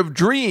River of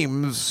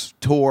Dreams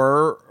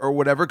tour or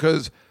whatever,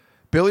 because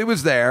Billy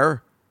was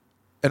there,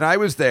 and I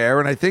was there,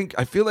 and I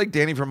feel like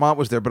Danny Vermont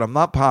was there, but I'm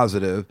not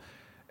positive.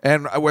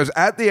 And I was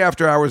at the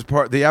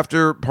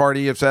after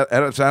party at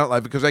Saturday Night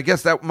Live, because I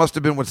guess that must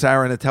have been when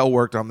Sarah and Attell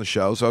worked on the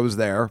show, so I was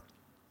there.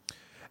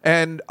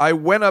 And I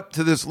went up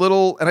to this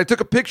and I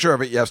took a picture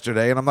of it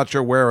yesterday, and I'm not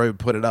sure where I would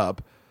put it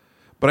up,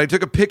 but I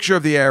took a picture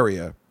of the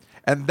area,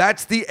 and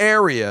that's the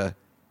area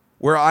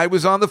where I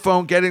was on the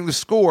phone getting the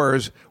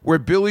scores, where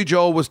Billy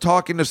Joel was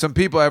talking to some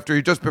people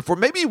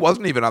maybe he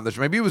wasn't even on the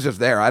show, maybe he was just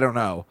there, I don't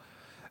know.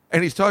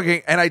 And he's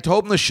talking, and I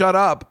told him to shut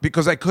up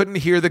because I couldn't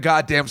hear the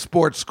goddamn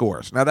sports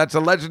scores. Now, that's a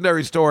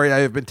legendary story I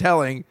have been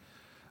telling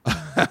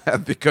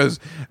because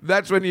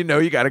that's when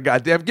you got a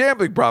goddamn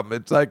gambling problem.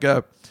 It's like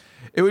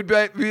it would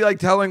be like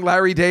telling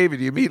Larry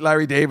David. You meet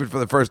Larry David for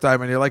the first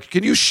time, and you're like,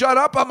 can you shut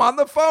up? I'm on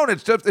the phone.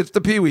 It's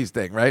the Pee-wee's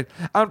thing, right?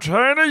 I'm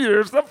trying to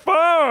use the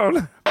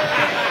phone.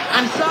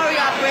 I'm sorry,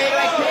 operator.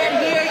 I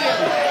can't hear you.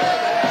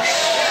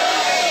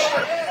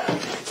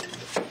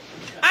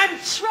 I'm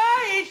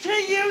trying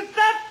to use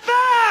the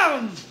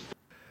phone.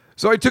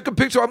 So I took a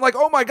picture. I'm like,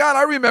 oh, my God,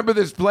 I remember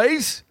this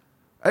place.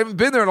 I haven't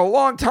been there in a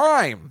long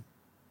time.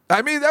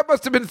 I mean, that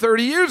must have been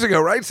 30 years ago,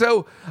 right?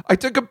 So I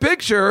took a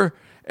picture,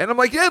 and I'm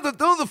like, yeah,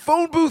 the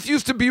phone booth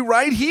used to be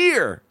right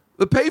here.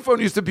 The payphone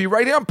used to be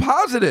right here. I'm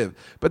positive.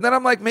 But then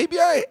I'm like, maybe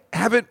I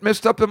haven't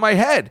messed up in my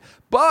head.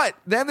 But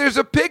then there's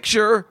a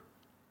picture.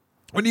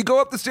 When you go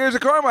up the stairs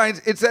at Carmine's,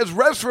 it says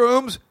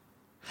restrooms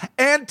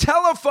and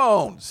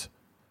telephones.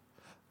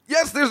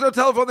 Yes, there's no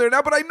telephone there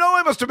now, but I know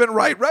I must have been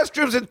right.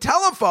 Restrooms and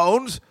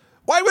telephones?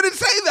 Why would it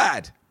say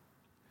that?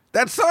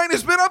 That sign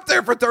has been up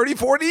there for 30,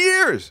 40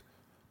 years.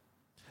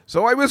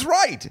 So I was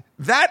right.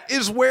 That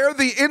is where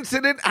the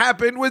incident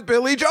happened with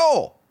Billy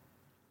Joel.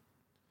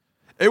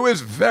 It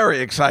was very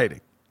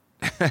exciting.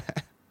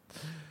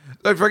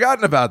 I'd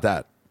forgotten about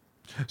that.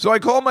 So I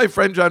called my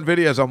friend John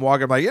Vitti as I'm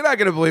walking. I'm like, you're not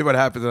going to believe what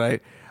happened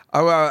tonight.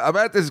 I'm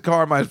at this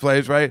Carmine's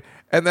place, right?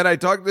 And then I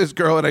talked to this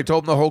girl, and I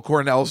told him the whole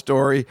Cornell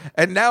story.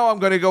 And now I'm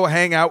going to go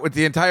hang out with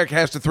the entire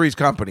cast of Three's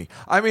Company.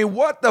 I mean,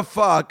 what the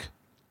fuck?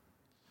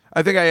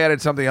 I think I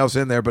added something else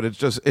in there, but it's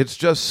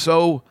just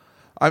so...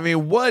 I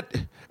mean, what...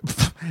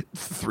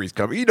 Three's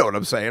Company, you know what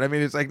I'm saying. I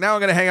mean, it's like now I'm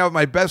going to hang out with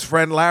my best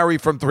friend Larry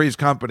from Three's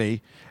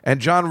Company and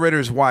John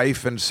Ritter's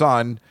wife and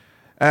son.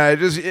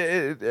 It's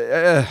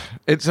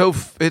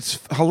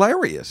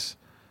hilarious.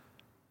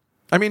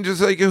 I mean,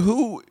 just like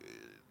who...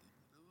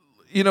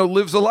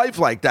 lives a life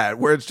like that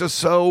where it's just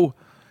so,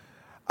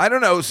 I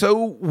don't know,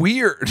 so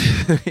weird.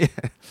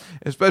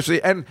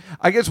 Especially, and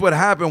I guess what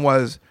happened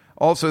was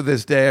also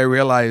this day I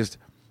realized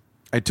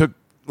I took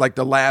like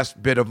the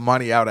last bit of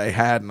money out I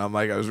had, and I'm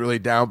like, I was really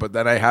down, but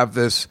then I have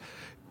this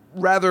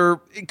rather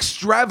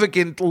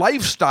extravagant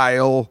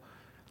lifestyle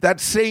that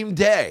same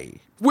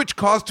day, which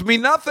cost me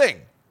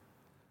nothing.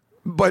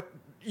 But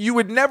you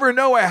would never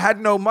know I had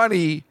no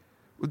money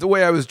with the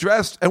way I was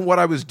dressed and what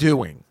I was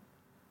doing,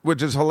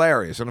 which is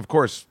hilarious. And of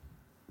course,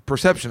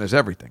 perception is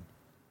everything.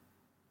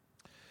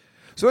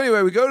 So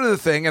anyway, we go to the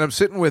thing, and I'm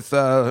sitting with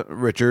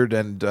Richard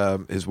and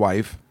his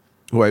wife,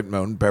 who I've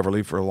known,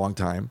 Beverly, for a long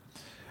time.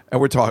 And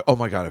we're talking. Oh,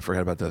 my God, I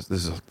forgot about this.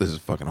 This is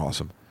fucking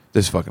awesome.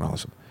 This is fucking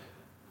awesome.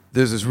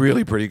 There's this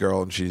really pretty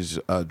girl, and she's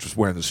just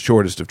wearing the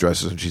shortest of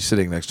dresses, and she's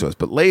sitting next to us.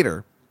 But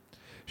later,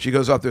 she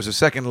goes up. There's a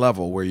second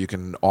level where you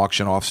can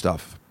auction off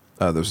stuff.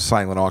 There's a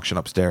silent auction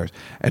upstairs,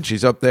 and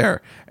she's up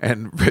there.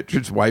 And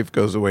Richard's wife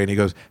goes away, and he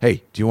goes,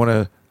 "Hey, do you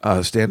want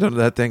to stand under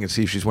that thing and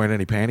see if she's wearing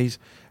any panties?"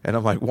 And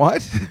I'm like,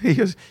 "What?" He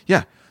goes,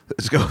 "Yeah,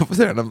 let's go over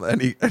there."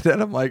 And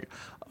then I'm like,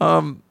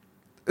 and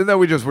then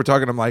we're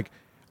talking. I'm like,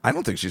 I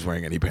don't think she's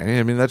wearing any panties.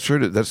 I mean, that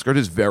skirt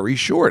is very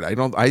short.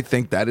 I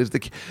think that is the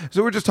key.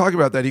 So we're just talking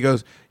about that. He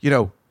goes,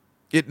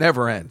 it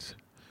never ends.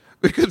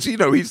 Because,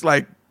 he's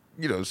like,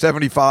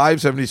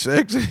 75,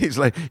 76. And he's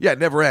like, yeah, it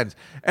never ends.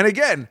 And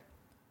again,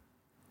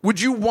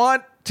 would you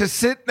want to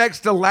sit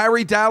next to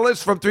Larry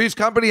Dallas from Three's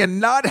Company and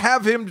not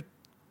have him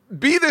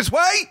be this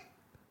way?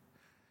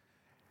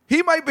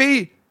 He might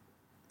be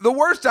the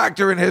worst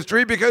actor in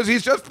history because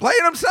he's just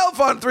playing himself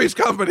on Three's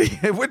Company,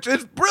 which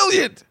is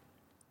brilliant.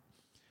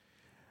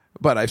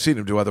 But I've seen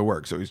him do other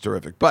work, so he's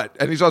terrific.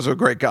 And he's also a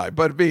great guy.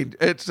 But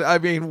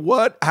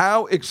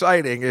how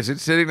exciting is it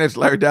sitting next to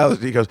Larry Dallas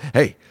and he goes,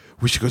 "Hey,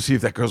 we should go see if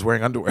that girl's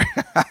wearing underwear."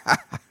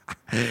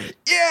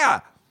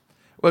 Yeah.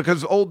 Well,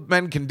 because old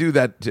men can do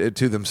that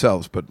to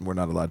themselves, but we're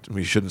not allowed to.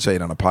 We shouldn't say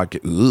it on a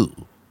podcast.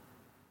 Ooh.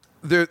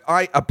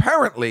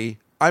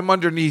 I'm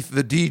underneath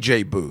the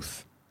DJ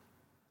booth.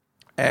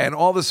 And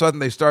all of a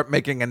sudden they start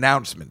making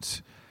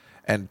announcements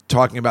and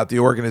talking about the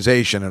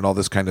organization and all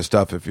this kind of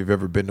stuff. If you've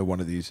ever been to one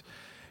of these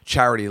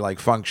charity-like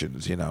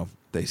functions,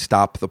 they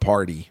stop the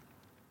party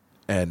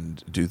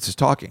and do this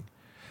talking.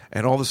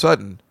 And all of a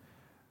sudden,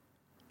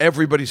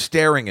 everybody's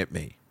staring at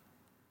me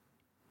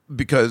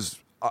because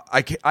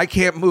I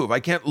can't move. I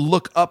can't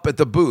look up at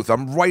the booth.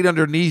 I'm right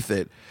underneath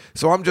it.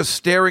 So I'm just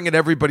staring at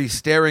everybody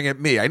staring at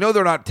me. I know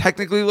they're not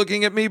technically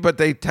looking at me, but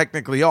they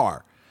technically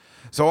are.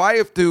 So I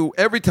have to,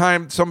 every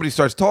time somebody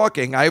starts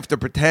talking, I have to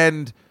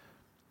pretend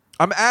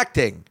I'm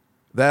acting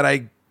that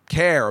I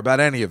care about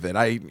any of it.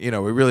 We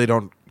really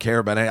don't care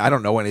about any. I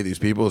don't know any of these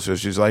people. So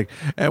she's like,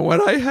 "And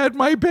when I had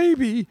my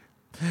baby,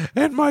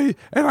 and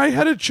I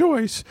had a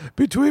choice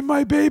between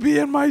my baby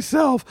and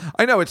myself."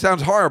 I know it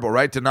sounds horrible,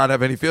 right, to not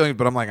have any feelings,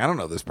 but I'm like, I don't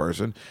know this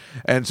person,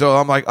 and so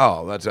I'm like,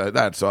 oh, that's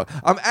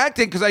I'm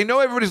acting because I know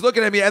everybody's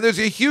looking at me, and there's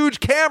a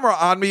huge camera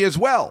on me as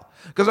well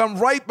because I'm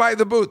right by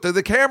the booth.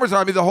 The camera's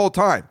on me the whole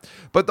time,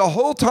 but the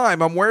whole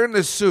time I'm wearing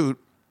this suit.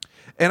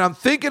 And I'm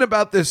thinking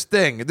about this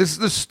thing. This is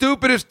the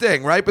stupidest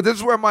thing, right? But this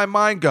is where my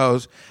mind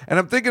goes. And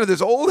I'm thinking of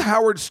this old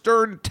Howard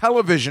Stern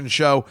television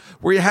show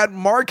where you had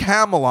Mark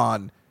Hamill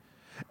on.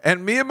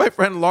 And me and my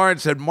friend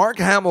Lawrence said, Mark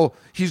Hamill,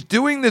 he's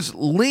doing this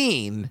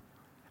lean,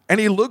 and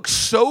he looks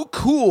so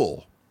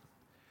cool.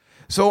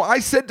 So I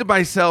said to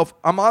myself,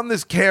 I'm on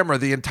this camera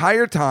the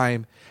entire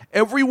time.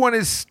 Everyone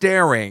is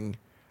staring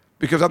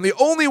because I'm the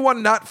only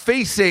one not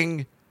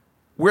facing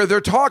where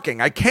they're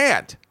talking. I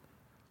can't.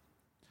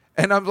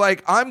 And I'm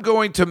like, I'm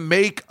going to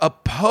make a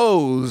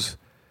pose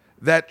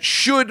that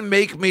should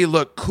make me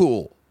look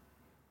cool.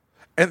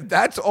 And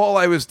that's all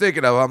I was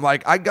thinking of. I'm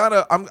like, I'm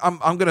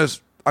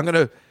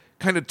gonna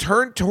kind of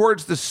turn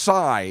towards the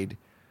side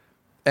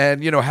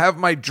and, have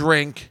my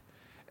drink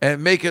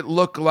and make it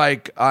look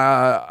like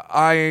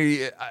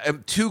I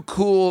am too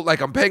cool, like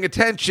I'm paying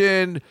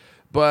attention,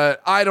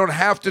 but I don't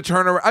have to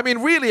turn around. I mean,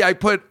 really, I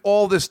put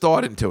all this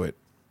thought into it.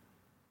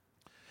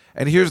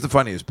 And here's the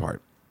funniest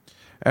part.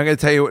 I'm going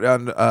to tell you,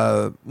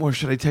 or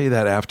should I tell you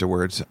that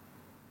afterwards?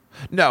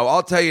 No,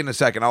 I'll tell you in a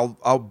second.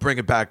 I'll bring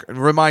it back and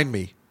remind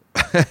me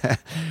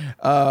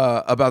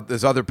about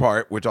this other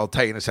part, which I'll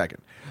tell you in a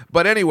second.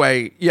 But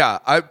anyway, yeah,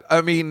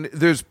 I mean,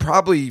 there's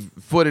probably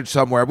footage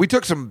somewhere. We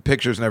took some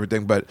pictures and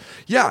everything, but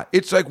yeah,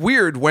 it's like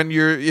weird when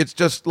it's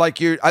just like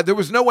there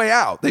was no way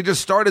out. They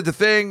just started the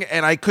thing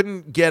and I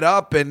couldn't get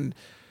up and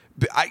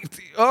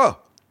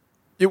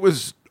it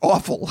was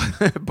awful.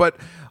 but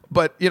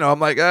I'm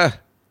like,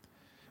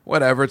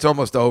 whatever, it's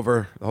almost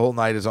over. The whole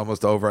night is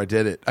almost over. I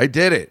did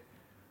it.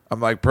 I'm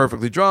like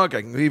perfectly drunk.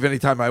 I can leave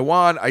anytime I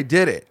want. I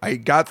did it. I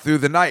got through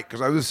the night because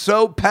I was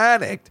so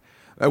panicked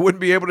I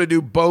wouldn't be able to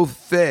do both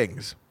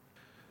things.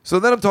 So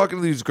then I'm talking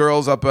to these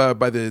girls up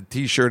by the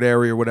T-shirt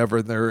area or whatever,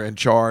 and they're in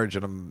charge,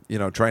 and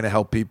I'm, trying to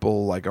help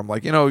people. Like, I'm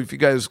like, if you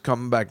guys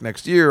come back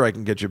next year, I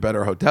can get you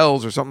better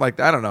hotels or something like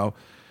that. I don't know.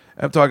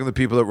 I'm talking to the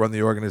people that run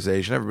the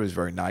organization. Everybody's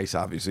very nice,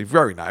 obviously.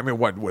 Very nice. I mean,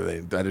 what are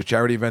they, at a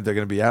charity event, they're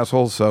going to be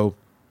assholes? So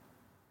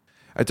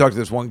I talked to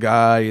this one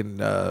guy,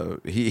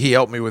 and he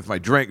helped me with my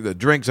the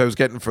drinks I was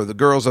getting for the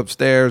girls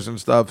upstairs and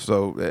stuff.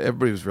 So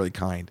everybody was really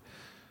kind.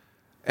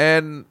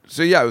 And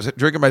so, yeah, I was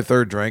drinking my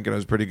third drink, and it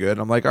was pretty good. And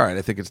I'm like, all right,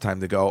 I think it's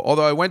time to go.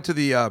 Although I went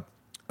to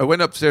I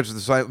went upstairs to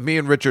the silent. Me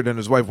and Richard and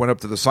his wife went up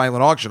to the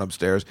silent auction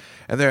upstairs,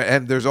 and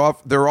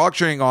they're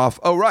auctioning off.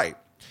 Oh, right.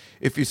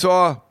 If you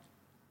saw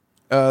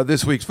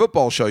this week's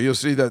football show, you'll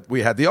see that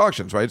we had the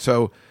auctions, right?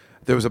 So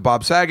There was a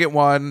Bob Saget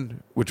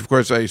one, which of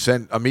course I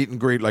sent a meet and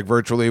greet like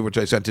virtually, which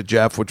I sent to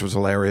Jeff, which was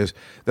hilarious.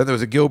 Then there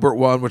was a Gilbert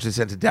one, which I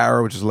sent to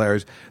Dara, which is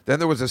hilarious. Then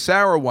there was a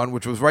Sarah one,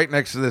 which was right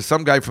next to this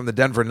some guy from the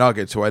Denver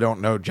Nuggets, who I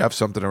don't know, Jeff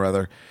something or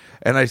other.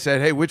 And I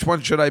said, hey, which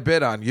one should I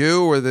bid on,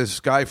 you or this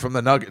guy from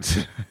the Nuggets?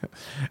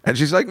 And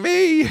she's like,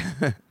 me.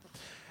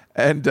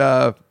 And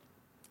so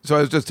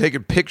I was just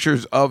taking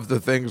pictures of the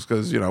things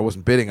because, I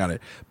wasn't bidding on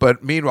it.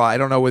 But meanwhile, I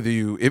don't know whether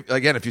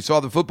if you saw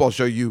the football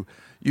show, you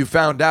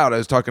found out, I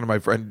was talking to my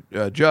friend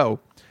Joe,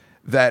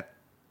 that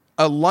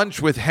a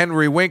lunch with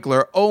Henry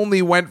Winkler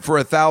only went for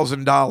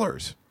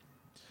 $1,000.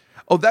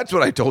 Oh, that's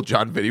what I told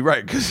John Vitti,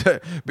 right?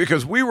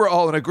 Because we were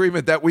all in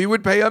agreement that we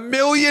would pay $1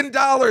 million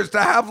to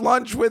have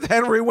lunch with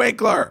Henry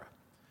Winkler.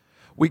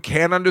 We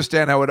can't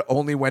understand how it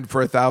only went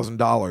for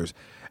 $1,000.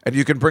 And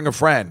you can bring a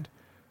friend.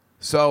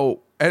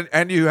 So,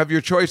 and you have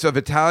your choice of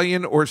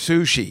Italian or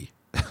sushi.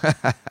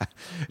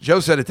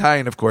 Joe said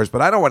Italian, of course,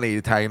 but I don't want to eat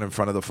Italian in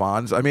front of the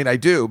Fonz. I mean, I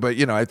do, but,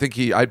 I think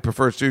I'd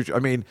prefer sushi. I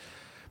mean,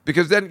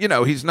 because then,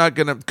 he's not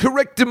going to...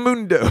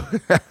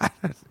 Correctamundo.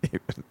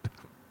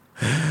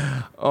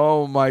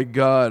 Oh, my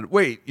God.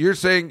 Wait, you're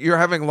saying you're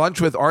having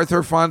lunch with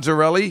Arthur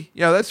Fonzarelli?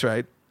 Yeah, that's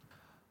right.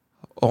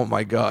 Oh,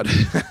 my God.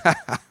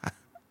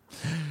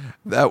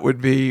 That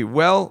would be,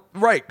 well,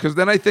 right, because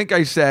then I think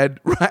I said,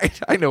 right,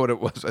 I know what it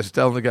was. I was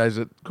telling the guys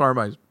at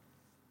Carmines.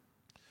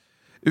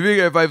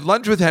 If I have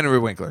lunch with Henry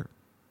Winkler,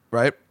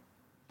 right,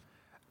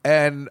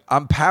 and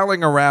I'm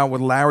palling around with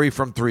Larry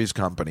from Three's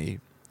Company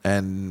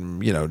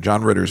and,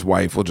 John Ritter's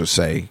wife, we'll just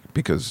say,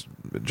 because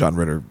John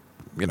Ritter,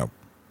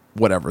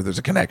 whatever, there's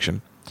a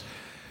connection.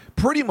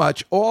 Pretty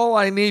much all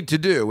I need to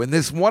do in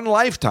this one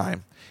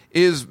lifetime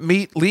is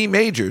meet Lee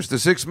Majors, the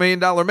 $6 million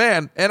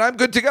man, and I'm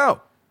good to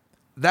go.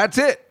 That's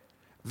it.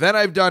 Then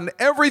I've done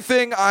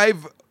everything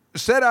I've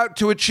set out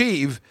to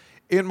achieve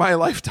in my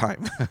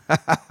lifetime.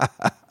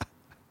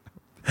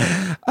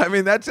 I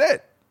mean, that's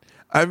it.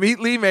 I meet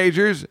Lee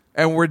Majors,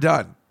 and we're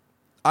done.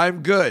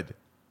 I'm good.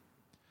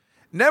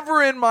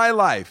 Never in my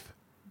life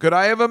could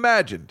I have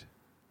imagined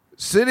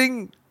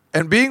sitting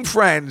and being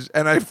friends,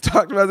 and I've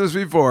talked about this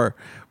before,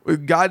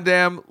 with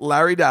goddamn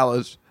Larry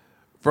Dallas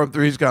from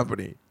Three's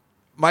Company.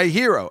 My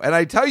hero. And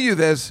I tell you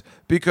this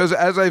because,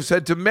 as I've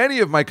said to many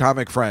of my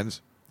comic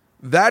friends,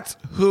 that's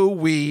who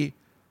we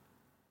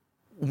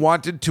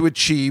wanted to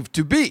achieve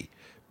to be.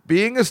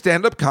 Being a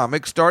stand-up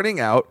comic, starting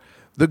out,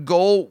 the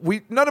goal,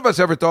 none of us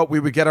ever thought we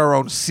would get our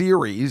own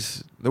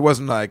series. There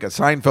wasn't like a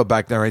Seinfeld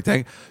back then or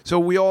anything. So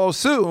we all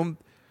assumed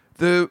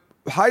the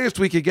highest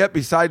we could get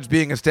besides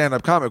being a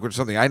stand-up comic, which is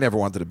something I never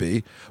wanted to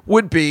be,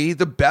 would be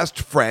the best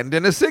friend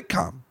in a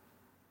sitcom.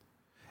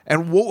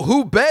 And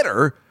who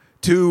better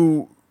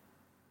to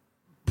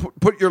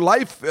put your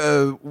life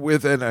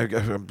with,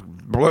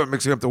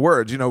 mixing up the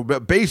words,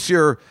 base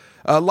your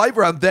life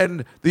around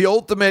than the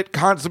ultimate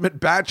consummate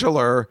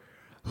bachelor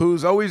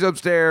who's always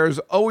upstairs,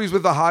 always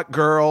with a hot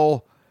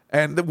girl,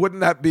 and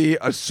wouldn't that be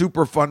a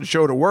super fun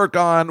show to work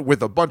on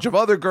with a bunch of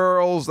other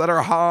girls that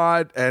are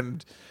hot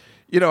and...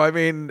 and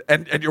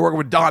you're working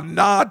with Don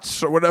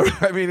Knotts or whatever.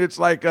 I mean, it's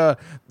like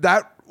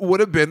that would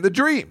have been the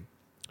dream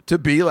to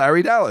be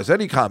Larry Dallas.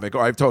 Any comic,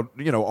 or I've told,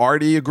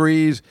 Artie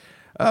agrees.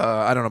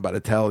 I don't know about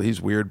Attell.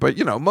 He's weird. But,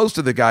 most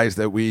of the guys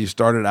that we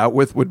started out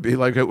with would be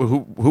like,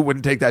 who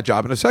wouldn't take that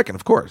job in a second,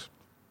 of course.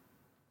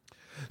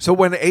 So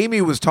when Amy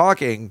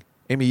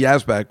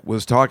Yazbek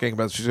was talking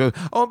about, she goes,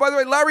 oh, and by the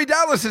way, Larry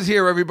Dallas is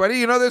here,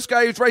 everybody. This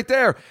guy who's right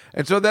there.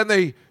 And so then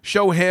they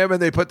show him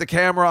and they put the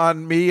camera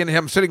on me and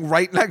him sitting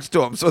right next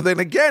to him. So then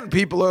again,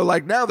 people are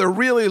like, now they're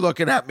really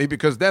looking at me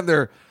because then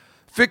they're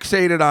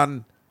fixated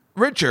on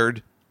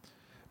Richard.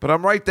 But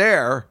I'm right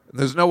there. And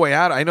there's no way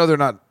out. I know they're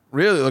not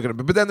really looking at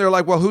me. But then they're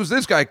like, well, who's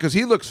this guy? Because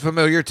he looks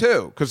familiar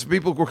too. Because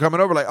people were coming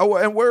over like, oh,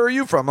 and where are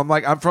you from? I'm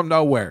like, I'm from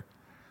nowhere.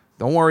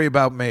 Don't worry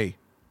about me.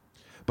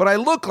 But I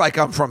look like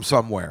I'm from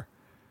somewhere.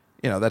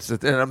 That's the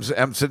thing.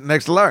 I'm sitting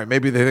next to Larry.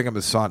 Maybe they think I'm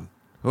his son.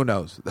 Who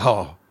knows?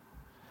 Oh,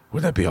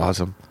 would that be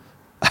awesome?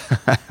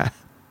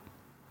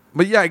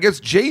 But yeah, I guess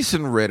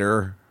Jason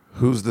Ritter,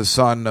 who's the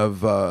son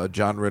of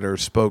John Ritter,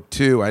 spoke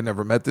too. I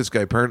never met this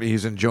guy. Apparently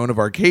he's in Joan of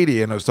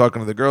Arcadia. And I was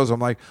talking to the girls. I'm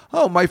like,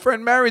 oh, my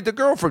friend married the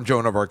girl from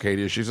Joan of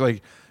Arcadia. She's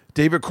like,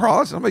 David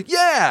Cross? I'm like,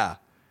 yeah,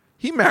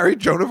 he married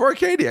Joan of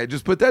Arcadia. I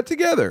just put that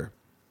together.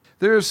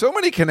 There are so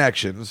many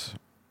connections.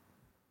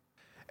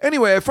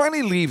 Anyway, I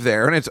finally leave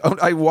there, and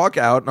I walk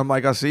out, and I'm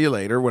like, I'll see you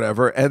later,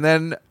 whatever. And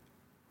then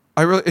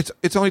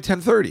it's only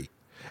 10:30.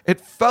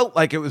 It felt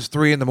like it was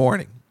 3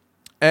 a.m,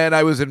 and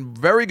I was in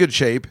very good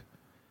shape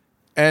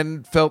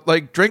and felt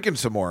like drinking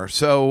some more.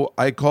 So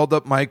I called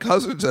up my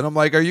cousins, and I'm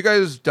like, are you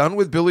guys done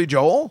with Billy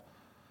Joel?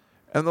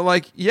 And they're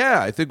like,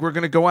 yeah, I think we're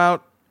going to go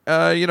out,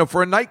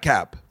 for a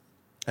nightcap,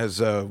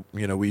 as,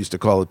 we used to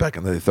call it back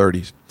in the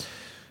 30s.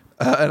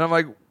 And I'm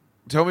like,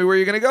 tell me where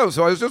you're going to go.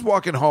 So I was just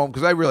walking home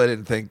because I really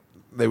didn't think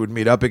they would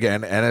meet up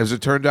again. And as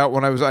it turned out,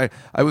 when I was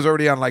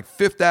already on like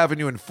 5th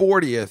Avenue and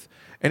 40th.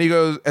 And he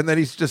goes, and then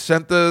he's just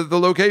sent the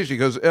location. He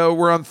goes, oh,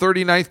 we're on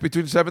 39th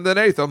between 7th and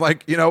 8th. I'm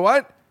like, you know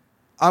what?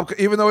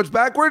 Even though it's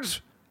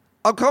backwards,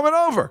 I'm coming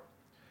over.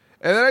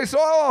 And then I saw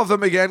all of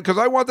them again because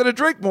I wanted to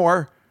drink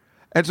more.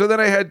 And so then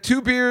I had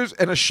 2 beers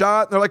and a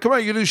shot. And they're like, come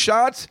on, you do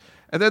shots?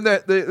 And then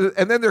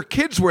their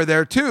kids were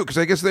there too, because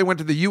I guess they went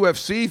to the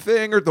UFC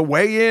thing or the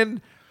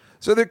weigh-in.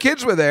 So their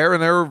kids were there,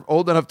 and they were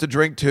old enough to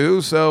drink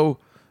too. So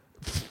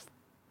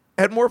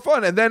had more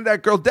fun. And then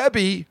that girl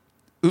Debbie,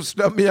 who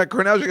snubbed me at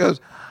Cornell, she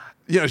goes,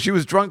 she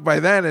was drunk by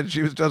then, and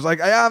she was just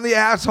like, I'm the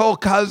asshole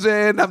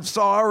cousin. I'm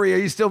sorry. Are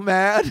you still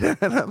mad?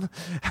 And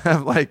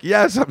I'm like,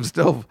 yes, I'm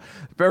still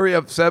very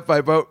upset by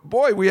both.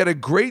 Boy, we had a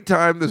great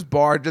time. This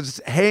bar,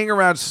 just hanging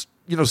around,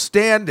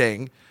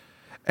 standing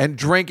and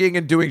drinking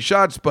and doing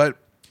shots. But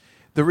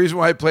the reason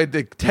why I played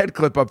the Ted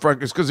clip up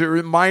front is because it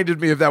reminded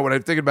me of that when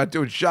I'm thinking about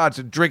doing shots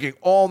and drinking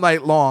all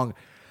night long.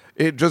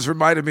 It just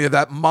reminded me of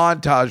that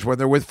montage when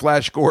they're with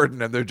Flash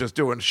Gordon and they're just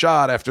doing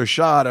shot after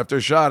shot after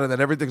shot, and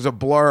then everything's a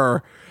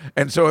blur.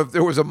 And so if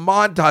there was a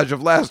montage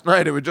of last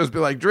night, it would just be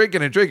like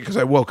drinking and drinking, because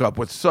I woke up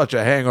with such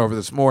a hangover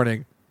this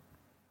morning.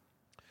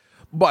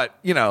 But,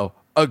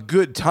 a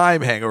good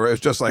time hangover. It's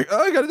just like,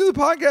 I got to do the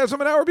podcast.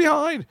 I'm an hour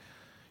behind.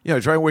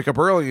 Try and wake up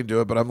early and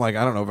do it, but I'm like,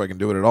 I don't know if I can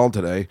do it at all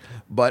today.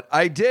 But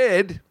I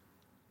did,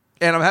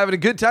 and I'm having a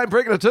good time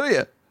breaking it to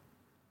you.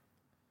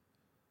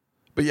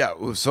 But yeah, it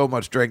was so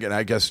much drinking,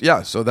 I guess.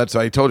 Yeah, so that's how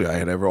I told you I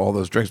had ever all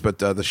those drinks. But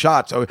the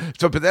shots,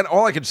 but then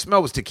all I could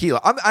smell was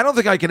tequila. I don't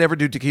think I can ever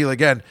do tequila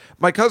again.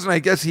 My cousin, I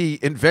guess he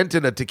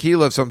invented a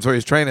tequila of some sort.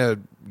 He's trying to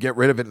get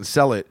rid of it and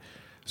sell it.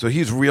 So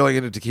he's really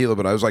into tequila,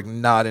 but I was like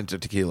not into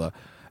tequila.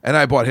 And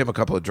I bought him a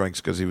couple of drinks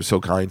because he was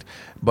so kind.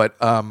 But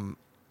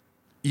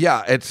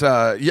yeah, it's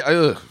I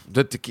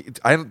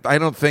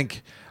don't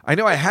think. I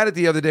know I had it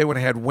the other day when I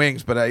had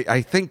wings, but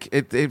I think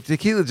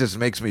tequila just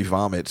makes me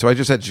vomit. So I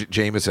just had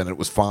Jameson. It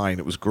was fine.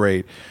 It was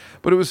great.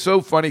 But it was so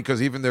funny because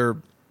even their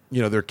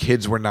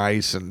kids were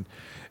nice, and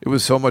it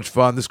was so much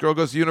fun. This girl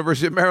goes to the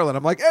University of Maryland.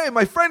 I'm like, hey,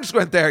 my friends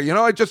went there.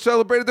 I just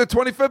celebrated their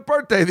 25th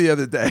birthday the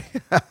other day.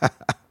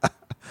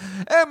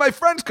 Hey, my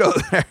friends go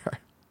there.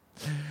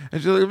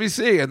 And she said, let me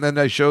see. And then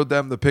I showed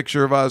them the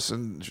picture of us,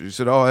 and she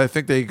said, oh, I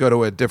think they go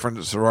to a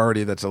different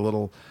sorority that's a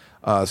little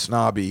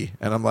snobby.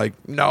 And I'm like,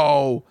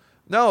 no,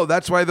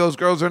 that's why those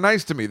girls are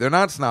nice to me. They're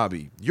not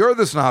snobby. You're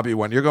the snobby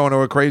one. You're going to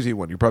a crazy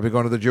one. You're probably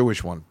going to the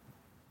Jewish one.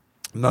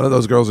 None of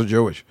those girls are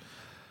Jewish.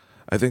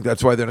 I think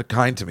that's why they're not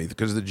kind to me,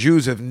 because the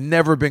Jews have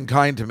never been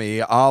kind to me,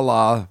 a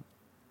la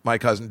my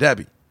cousin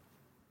Debbie.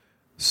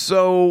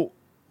 So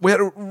we had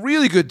a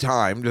really good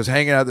time just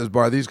hanging out at this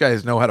bar. These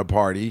guys know how to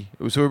party.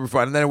 It was super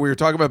fun. And then we were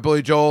talking about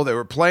Billy Joel. They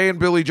were playing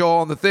Billy Joel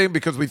on the thing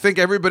because we think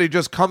everybody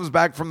just comes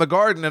back from the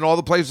Garden and all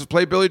the places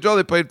play Billy Joel.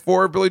 They played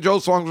 4 Billy Joel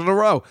songs in a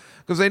row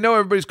because they know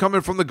everybody's coming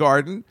from the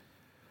Garden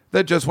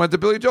that just went to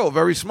Billy Joel.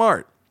 Very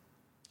smart.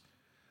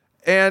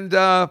 And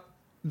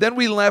then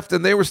we left,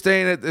 and they were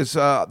staying at this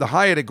the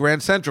Hyatt at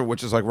Grand Central,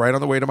 which is like right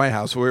on the way to my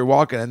house. So we were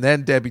walking, and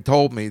then Debbie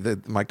told me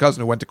that my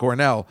cousin who went to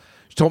Cornell,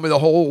 she told me the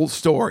whole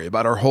story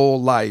about her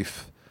whole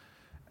life.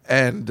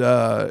 And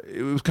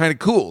it was kind of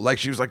cool. Like,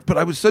 she was like, but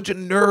I was such a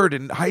nerd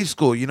in high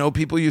school.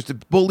 People used to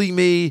bully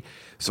me.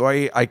 So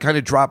I kind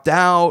of dropped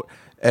out,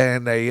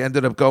 and I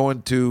ended up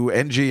going to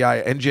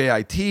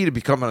NJIT to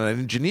become an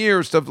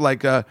engineer, stuff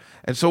like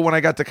and so when I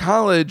got to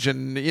college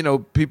and,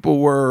 people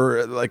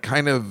were like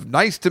kind of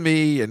nice to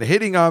me and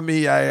hitting on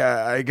me,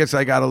 I guess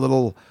I got a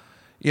little,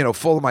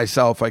 full of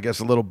myself, I guess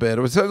a little bit.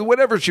 It was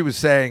whatever she was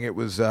saying. It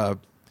was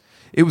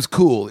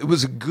cool. It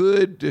was a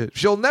good.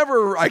 She will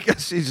never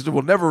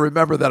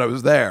remember that I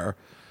was there.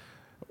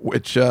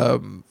 Which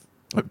I'm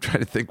trying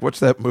to think. What's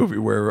that movie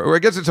or I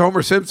guess it's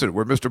Homer Simpson,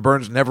 where Mr.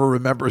 Burns never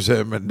remembers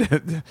him,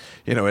 and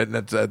and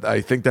that's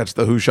I think that's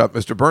the Who Shot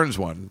Mr. Burns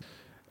one,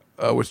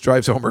 which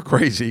drives Homer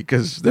crazy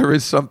because there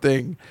is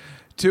something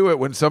to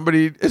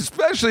it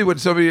especially when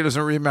somebody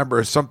doesn't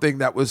remember something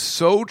that was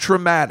so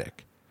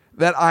traumatic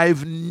that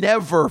I've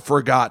never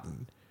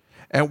forgotten.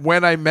 And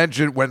when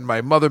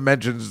my mother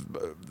mentions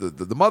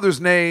the mother's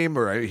name,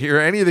 or I hear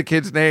any of the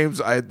kids' names,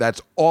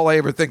 that's all I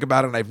ever think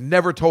about. And I've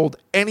never told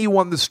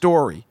anyone the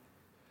story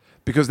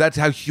because that's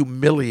how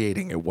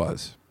humiliating it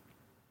was.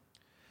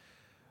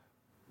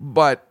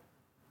 But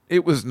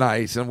it was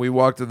nice. And we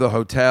walked to the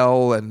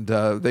hotel, and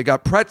they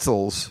got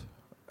pretzels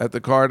at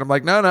the car. And I'm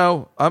like,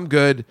 no, I'm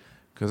good.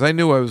 Because I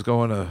knew I was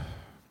going to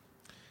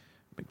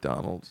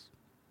McDonald's.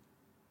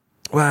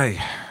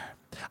 Why?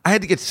 I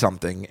had to get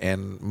something,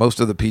 and most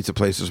of the pizza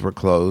places were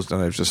closed,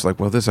 and I was just like,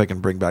 well, this I can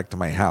bring back to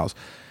my house.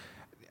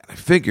 I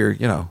figure,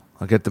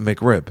 I'll get the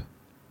McRib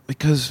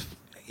because,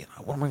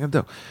 what am I going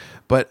to do?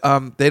 But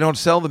they don't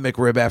sell the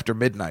McRib after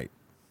midnight.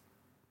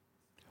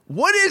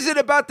 What is it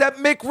about that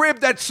McRib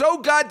that's so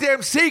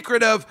goddamn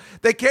secretive?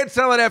 They can't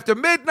sell it after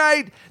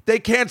midnight. They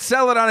can't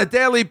sell it on a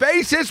daily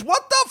basis.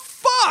 What the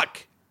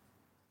fuck?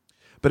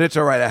 But it's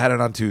all right. I had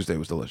it on Tuesday. It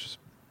was delicious.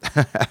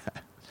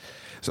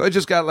 So I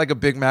just got like a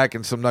Big Mac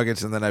and some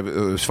nuggets, and then it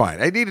was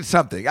fine. I needed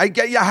something. I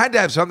had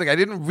to have something. I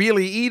didn't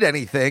really eat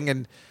anything,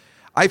 and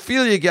I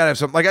feel you got to have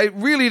something. Like, I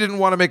really didn't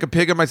want to make a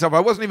pig of myself. I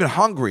wasn't even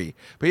hungry,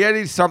 but yeah, I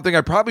needed something.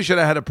 I probably should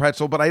have had a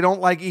pretzel, but I don't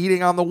like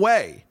eating on the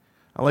way.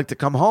 I like to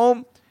come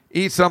home,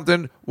 eat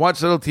something,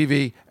 watch a little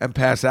TV, and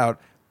pass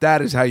out.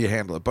 That is how you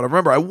handle it. But I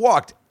remember I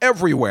walked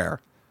everywhere.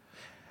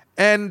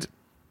 And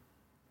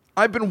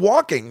I've been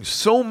walking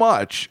so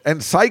much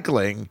and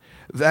cycling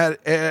that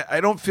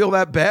I don't feel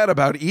that bad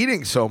about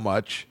eating so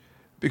much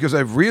because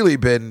I've really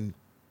been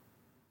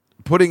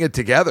putting it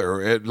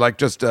together, like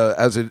just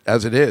as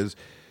it is.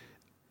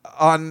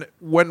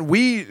 When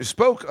we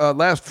spoke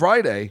last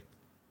Friday,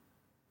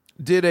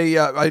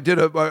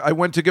 I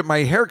went to get my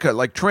haircut,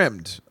 like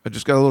trimmed. I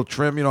just got a little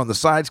trim, on the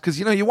sides because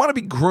you want to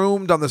be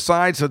groomed on the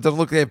sides so it doesn't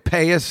look like they have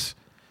payas.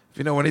 If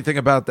you know anything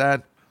about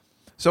that.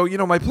 So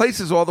my place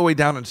is all the way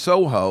down in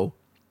Soho,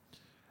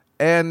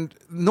 and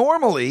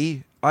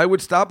normally I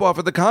would stop off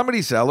at the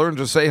Comedy Cellar and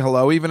just say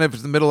hello, even if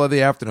it's the middle of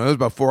the afternoon. It was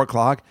about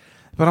 4:00.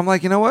 But I'm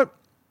like, you know what?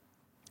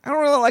 I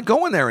don't really like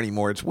going there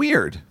anymore. It's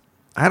weird.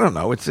 I don't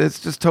know. It's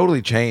just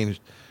totally changed.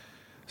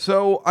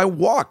 So I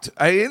walked.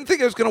 I didn't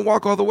think I was going to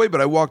walk all the way, but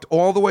I walked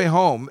all the way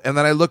home, and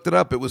then I looked it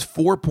up. It was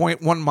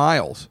 4.1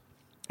 miles,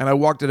 and I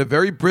walked at a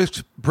very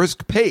brisk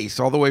pace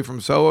all the way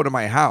from Soho to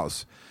my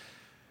house.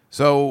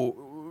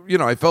 So,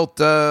 I felt,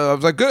 I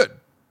was like, good.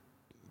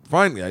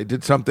 Finally, I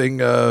did something,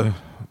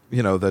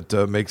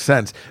 that makes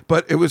sense.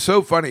 But it was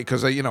so funny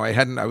because, I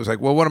was like,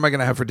 well, what am I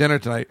going to have for dinner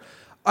tonight?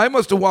 I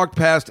must have walked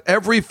past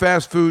every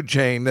fast food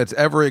chain that's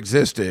ever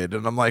existed.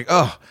 And I'm like,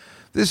 oh,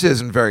 this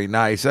isn't very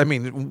nice. I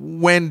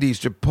mean, Wendy's,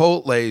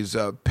 Chipotle's,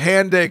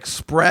 Panda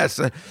Express.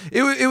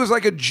 It was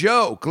like a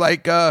joke,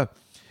 like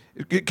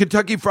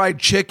Kentucky Fried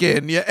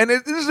Chicken. Yeah, and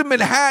this is in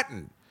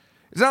Manhattan.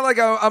 It's not like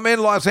I'm in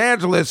Los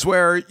Angeles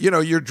where,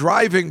 you're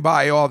driving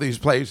by all these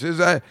places.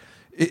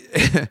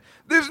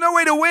 There's no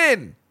way to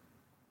win.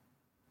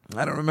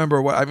 I don't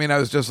remember what, I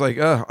was just like,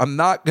 I'm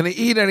not going to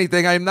eat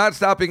anything. I'm not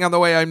stopping on the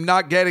way. I'm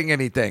not getting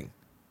anything.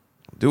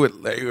 Do it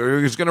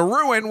later. It's going to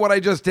ruin what I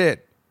just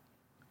did.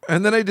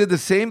 And then I did the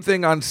same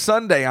thing on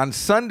Sunday. On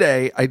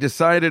Sunday, I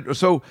decided,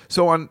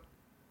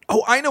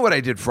 I know what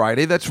I did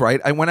Friday. That's right.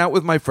 I went out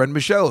with my friend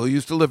Michelle, who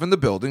used to live in the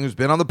building, who's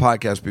been on the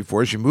podcast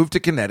before. She moved to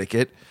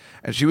Connecticut,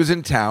 and she was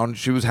in town.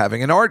 She was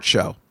having an art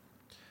show.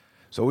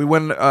 So we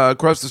went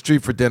across the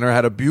street for dinner,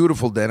 had a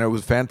beautiful dinner. It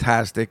was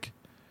fantastic.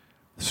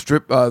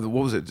 What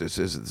was it? Is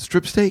it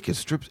strip steak?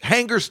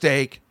 Hanger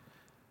steak.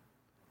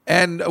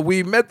 And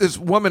we met this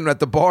woman at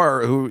the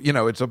bar who,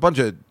 it's a bunch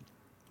of,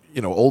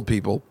 old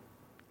people.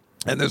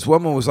 And this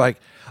woman was like,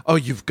 oh,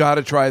 you've got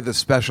to try the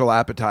special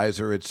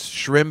appetizer. It's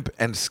shrimp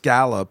and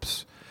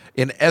scallops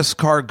in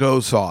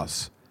escargot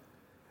sauce.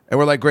 And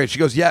we're like, great. She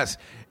goes, yes.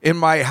 In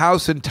my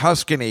house in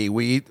Tuscany,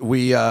 she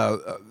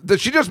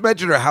just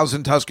mentioned her house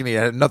in Tuscany. It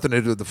had nothing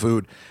to do with the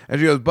food. And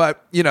she goes,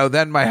 but,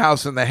 then my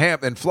house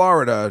in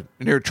Florida,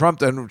 near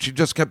Trumpton, she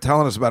just kept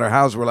telling us about her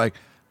house. We're like,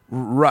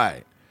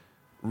 right.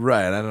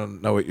 I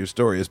don't know what your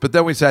story is. But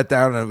then we sat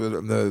down,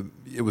 and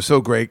it was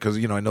so great because,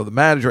 I know the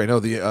manager, I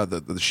know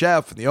the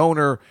chef and the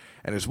owner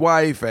and his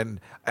wife. And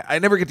I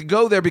never get to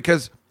go there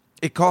because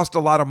it cost a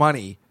lot of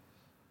money.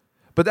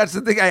 But that's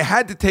the thing. I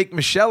had to take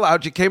Michelle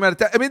out. She came out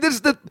of town. This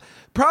is the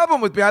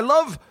problem with me. I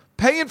love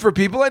paying for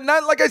people and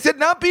not, like I said,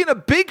 not being a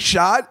big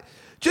shot,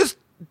 just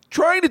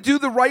trying to do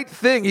the right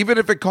thing, even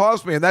if it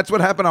costs me. And that's what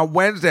happened on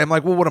Wednesday. I'm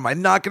like, well, what am I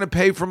not going to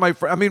pay for my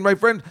friend? My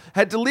friend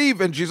had to leave,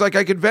 and she's like,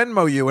 I could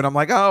Venmo you. And I'm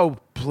like, oh,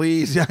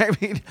 please.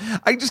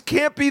 I just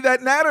can't be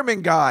that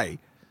Natterman guy.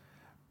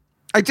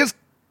 I just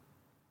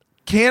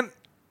can't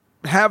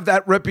have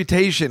that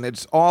reputation.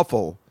 It's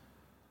awful.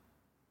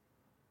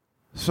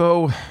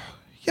 So,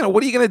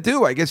 what are you going to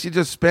do? I guess you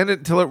just spend it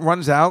until it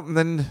runs out, and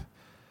then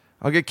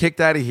I'll get kicked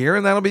out of here,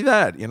 and that'll be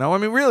that.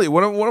 Really,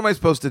 what am I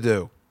supposed to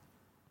do?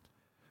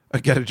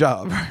 Get a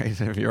job, right?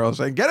 If you're all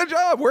saying, get a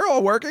job, we're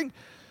all working.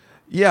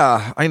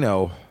 Yeah, I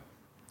know.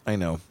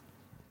 I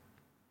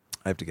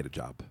have to get a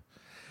job.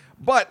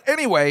 But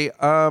anyway,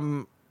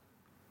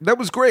 that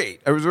was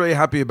great. I was really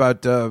happy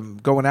about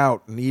going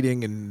out and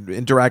eating and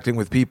interacting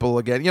with people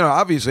again.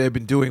 Obviously I've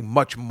been doing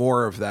much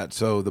more of that,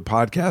 so the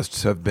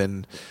podcasts have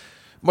been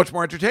much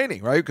more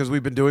entertaining, right? Because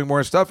we've been doing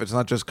more stuff. It's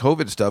not just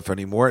COVID stuff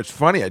anymore. It's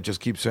funny. I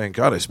just keep saying,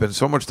 God, I spend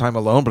so much time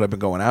alone, but I've been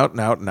going out and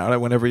out and out. I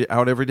went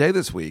out every day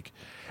this week.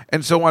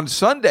 And so on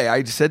Sunday,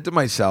 I said to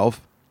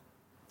myself,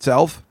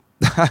 hello,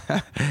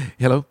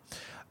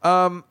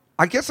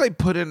 I guess I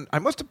put in, I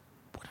must have,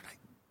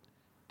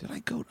 did I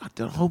go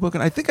to Hoboken?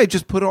 I think I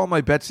just put all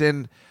my bets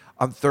in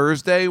on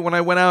Thursday when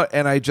I went out,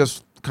 and I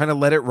just kind of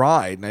let it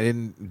ride, and I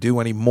didn't do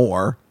any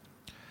more.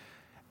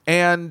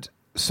 And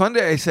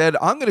Sunday, I said,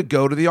 I'm going to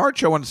go to the art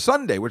show on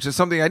Sunday, which is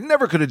something I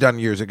never could have done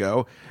years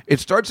ago. It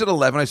starts at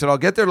 11. I said, I'll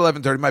get there at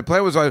 11:30. My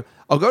plan was I'll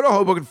go to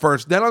Hoboken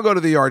first, then I'll go to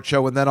the art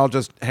show, and then I'll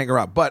just hang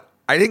around. But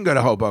I didn't go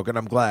to Hoboken.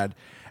 I'm glad.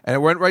 And I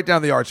went right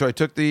down the art show. I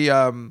took the, did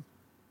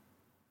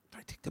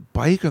I take the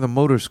bike or the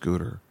motor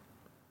scooter?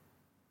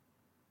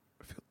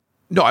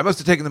 No, I must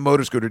have taken the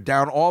motor scooter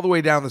down all the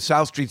way down the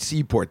South Street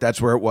Seaport. That's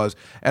where it was.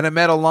 And I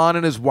met Alon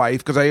and his wife,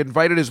 because I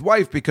invited his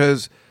wife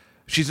because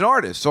she's an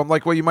artist. So I'm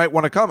like, well, you might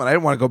want to come. And I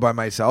didn't want to go by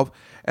myself.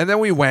 And then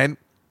we went,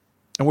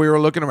 and we were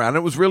looking around.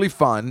 It was really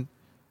fun,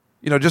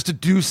 just to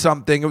do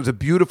something. It was a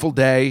beautiful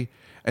day.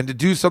 and to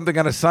do something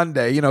on a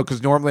Sunday,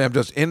 because normally I'm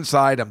just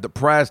inside, I'm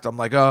depressed, I'm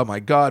like, oh my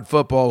God,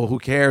 football, who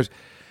cares?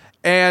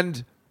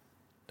 And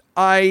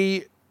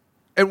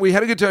we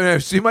had a good time. I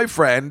see my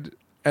friend,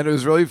 and it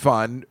was really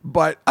fun,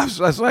 but I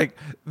was like,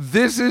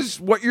 this is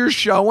what you're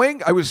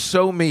showing? I was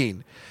so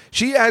mean.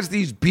 She has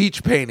these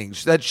beach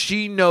paintings that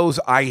she knows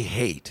I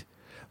hate.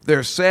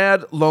 They're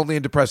sad, lonely,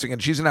 and depressing,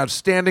 and she's an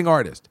outstanding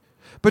artist.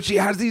 But she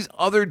has these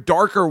other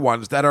darker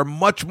ones that are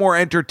much more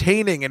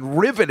entertaining and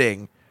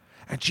riveting,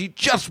 and she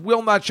just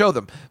will not show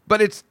them.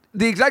 But it's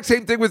the exact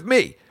same thing with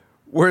me,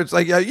 where it's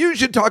like, you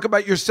should talk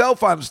about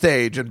yourself on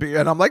stage. And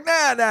I'm like,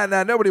 nah,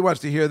 nobody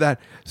wants to hear that.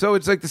 So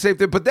it's like the same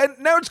thing. But then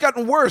now it's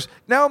gotten worse.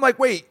 Now I'm like,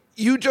 wait,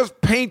 you just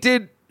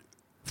painted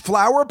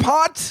flower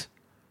pots?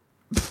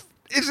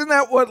 Isn't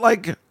that what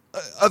like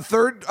a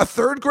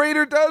third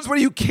grader does? What,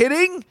 are you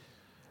kidding?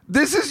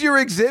 This is your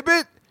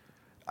exhibit?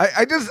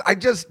 I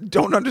just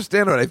don't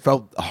understand it. I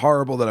felt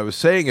horrible that I was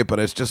saying it, but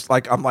it's just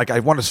like, I'm like,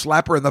 I want to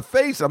slap her in the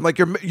face. I'm like,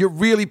 you're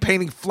really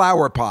painting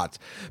flower pots,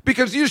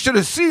 because you should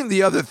have seen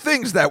the other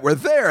things that were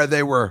there.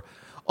 They were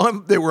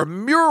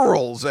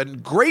murals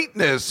and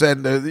greatness,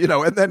 and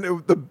and then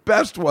the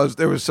best was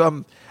there was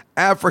some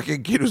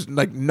African kid who's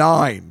like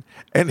 9,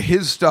 and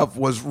his stuff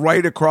was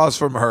right across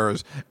from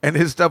hers, and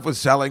his stuff was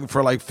selling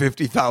for like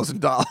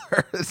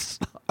 $50,000.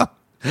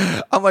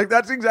 I'm like,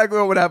 that's exactly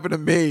what would happen to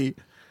me.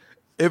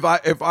 If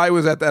I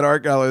was at that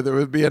art gallery, there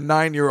would be a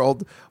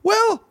 9-year-old.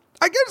 Well,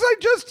 I guess I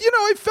just,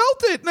 I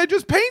felt it and I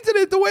just painted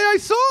it the way I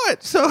saw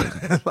it. So,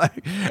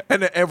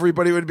 and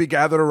everybody would be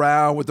gathered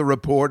around with the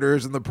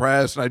reporters and the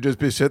press, and I'd just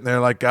be sitting there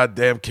like,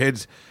 goddamn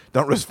kids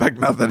don't respect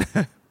nothing.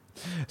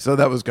 So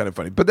that was kind of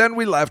funny. But then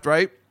we left,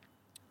 right?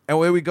 And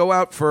we go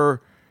out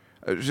for,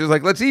 she's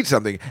like, let's eat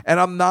something. And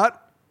I'm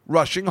not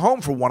rushing home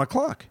for 1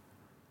 o'clock.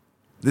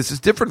 This is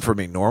different for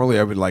me. Normally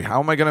I would like, how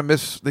am I going to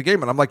miss the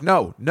game? And I'm like,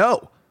 no.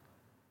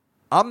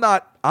 I'm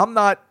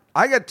not,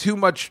 I got too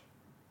much,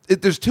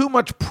 there's too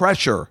much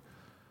pressure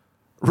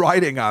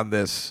riding on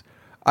this.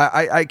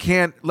 I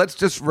can't, let's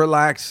just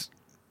relax,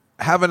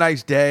 have a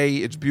nice day.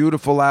 It's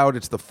beautiful out.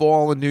 It's the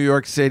fall in New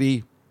York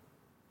City.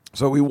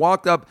 So we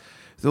walked up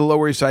to the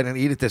Lower East Side and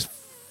eat at this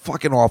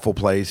fucking awful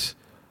place.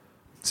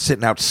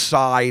 Sitting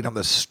outside on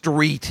the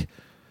street.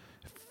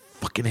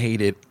 Fucking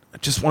hate it. I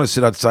just want to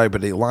sit outside,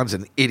 but Elon's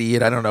an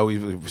idiot. I don't know. He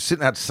was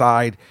sitting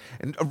outside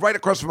and right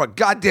across from a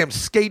goddamn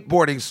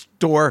skateboarding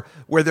store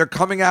where they're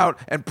coming out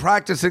and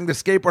practicing the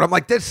skateboard. I'm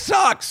like, this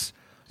sucks.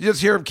 You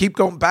just hear him keep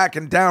going back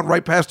and down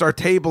right past our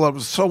table. It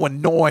was so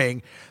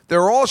annoying.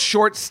 They're all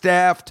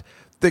short-staffed.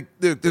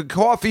 The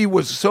coffee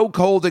was so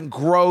cold and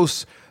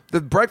gross. The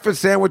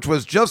breakfast sandwich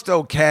was just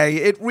okay.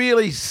 It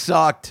really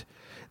sucked.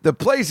 The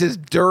place is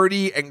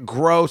dirty and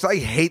gross. I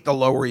hate the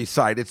Lower East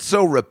Side. It's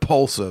so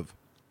repulsive.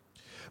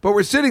 But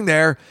we're sitting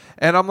there,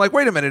 and I'm like,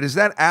 wait a minute, is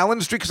that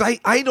Allen Street? Because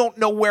I don't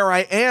know where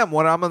I am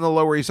when I'm on the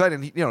Lower East Side.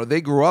 And,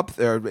 they grew up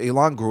there.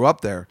 Elon grew up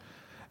there.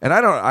 And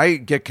I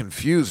get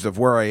confused of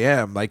where I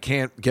am. I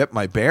can't get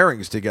my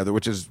bearings together,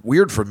 which is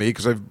weird for me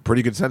because I have a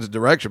pretty good sense of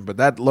direction. But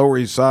that Lower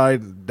East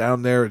Side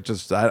down there, it's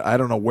just, I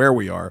don't know where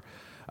we are.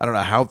 I don't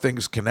know how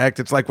things connect.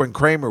 It's like when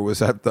Kramer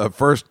was at the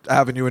First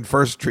Avenue and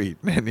First Street,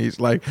 and he's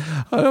like,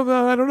 I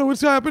don't know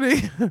what's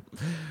happening.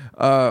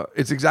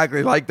 It's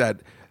exactly like that.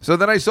 So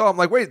then I saw, I'm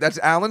like, wait, that's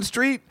Allen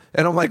Street?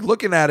 And I'm like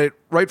looking at it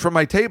right from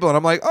my table, and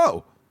I'm like,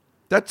 oh,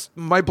 that's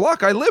my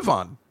block I live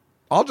on.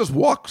 I'll just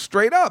walk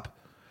straight up.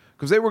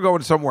 Because they were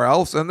going somewhere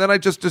else, and then I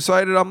just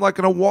decided I'm not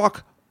going to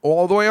walk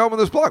all the way home on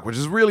this block, which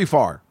is really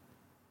far.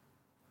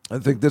 I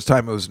think this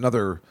time it was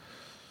another,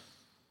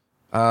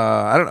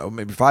 I don't know,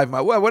 maybe 5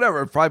 miles. Well,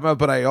 whatever, 5 miles,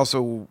 but I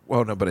also,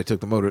 but I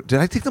took the motor.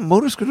 Did I take the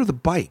motor scooter or the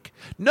bike?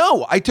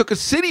 No, I took a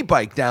city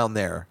bike down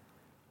there.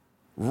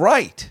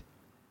 Right.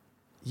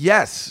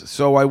 Yes,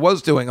 so I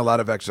was doing a lot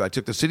of exercise. I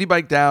took the city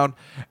bike down,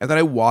 and then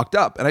I walked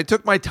up, and I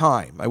took my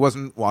time. I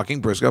wasn't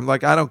walking brisk. I'm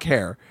like, I don't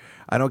care.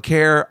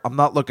 I'm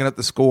not looking at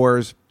the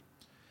scores.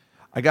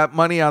 I got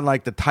money on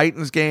like the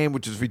Titans game,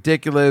 which is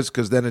ridiculous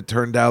because then it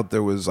turned out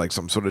there was like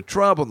some sort of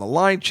trouble and the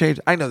line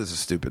changed. I know this is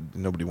stupid.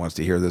 Nobody wants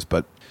to hear this,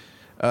 but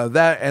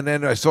that, and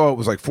then I saw it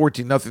was like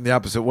 14-0 the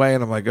opposite way,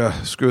 and I'm like,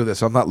 screw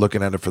this. I'm not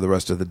looking at it for the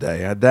rest of the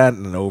day. I had that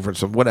and over and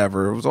some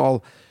whatever. It was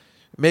all,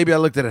 maybe I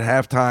looked at it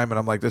at halftime and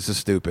I'm like, this is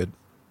stupid.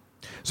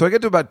 So I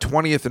get to about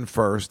 20th and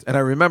 1st, and I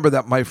remember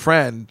that my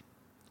friend,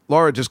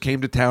 Laura, just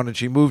came to town and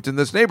she moved in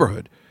this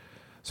neighborhood.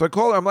 So I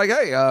call her. I'm like,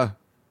 hey,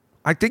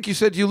 I think you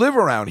said you live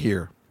around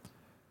here.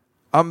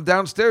 I'm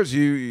downstairs.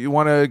 You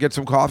want to get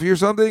some coffee or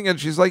something? And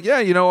she's like, yeah,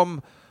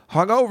 I'm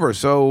hungover,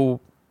 so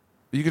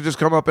you can just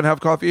come up and have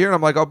coffee here. And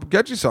I'm like, I'll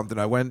get you something.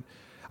 I went,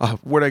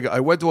 where'd I go? I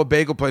went to a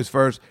bagel place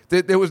first.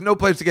 There was no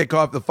place to get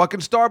coffee. The fucking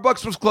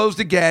Starbucks was closed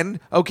again,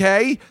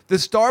 okay? The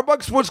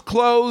Starbucks was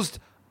closed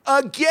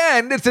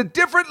again. It's a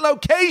different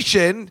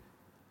location.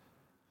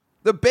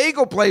 The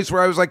bagel place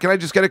where I was like, can I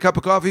just get a cup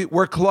of coffee?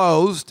 We're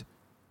closed.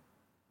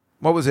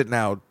 What was it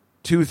now?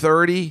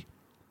 2:30?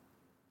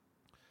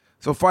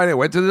 So finally, I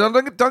went to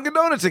the Dunkin'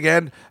 Donuts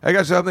again. I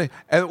got something.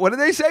 And what did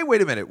they say?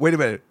 Wait a minute.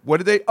 What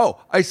did they?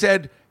 Oh, I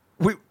said,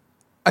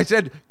 I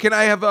said, can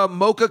I have a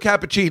mocha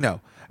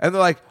cappuccino? And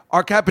they're like,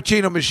 our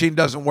cappuccino machine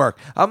doesn't work.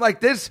 I'm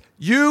like,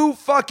 you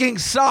fucking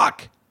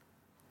suck.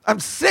 I'm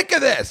sick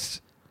of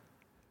this.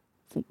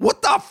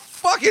 What the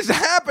fuck is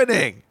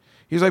happening?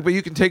 He's like, but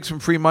you can take some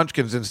free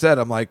munchkins instead.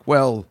 I'm like,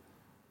 well,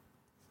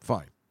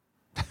 fine.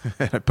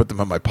 And I put them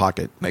in my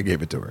pocket and I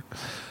gave it to her.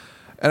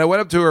 And I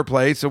went up to her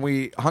place and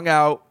we hung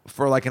out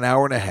for like an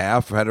hour and a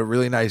half. Had a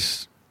really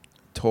nice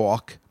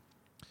talk.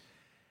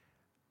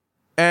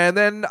 And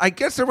then I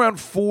guess around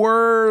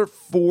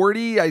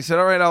 4:40, I said,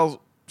 all right,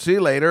 I'll see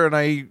you later. And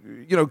I,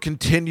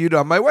 continued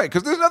on my way.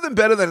 Because there's nothing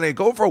better than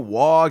go for a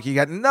walk. You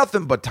got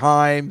nothing but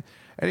time.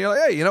 And you're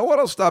like, hey, you know what?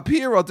 I'll stop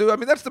here.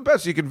 That's the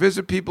best. You can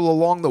visit people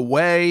along the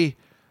way.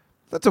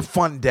 That's a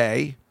fun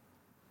day.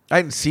 I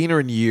hadn't seen her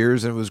in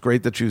years, and it was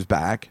great that she was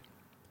back.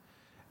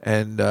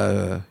 And,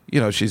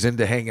 she's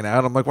into hanging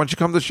out. I'm like, why don't you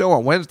come to the show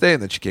on Wednesday?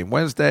 And then she came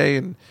Wednesday,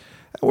 and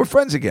we're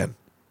friends again.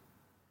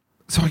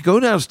 So I go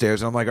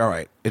downstairs, and I'm like, all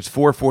right, it's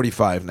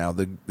 4:45 now.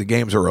 The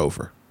games are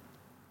over.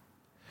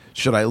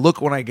 Should I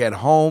look when I get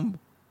home,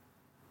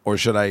 or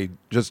should I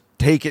just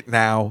take it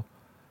now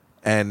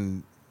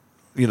and,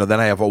 then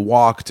I have a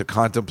walk to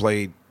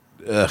contemplate,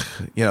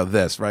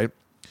 this, right?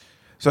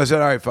 So I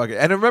said, all right, fuck it.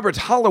 And remember, it's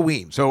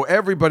Halloween, so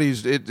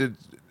everybody's,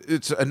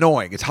 it's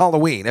annoying. It's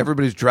Halloween.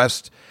 Everybody's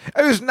dressed.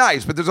 It was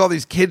nice, but there's all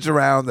these kids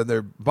around, and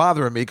they're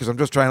bothering me because I'm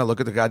just trying to look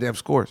at the goddamn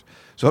scores.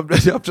 So I'm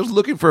just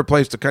looking for a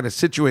place to kind of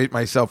situate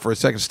myself for a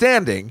second,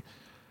 standing,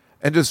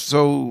 and just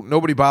so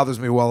nobody bothers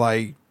me while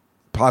I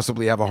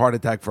possibly have a heart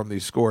attack from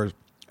these scores.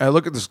 And I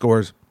look at the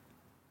scores,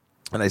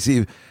 and I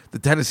see the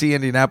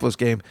Tennessee-Indianapolis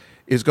game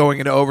is going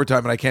into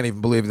overtime, and I can't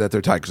even believe that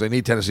they're tied because I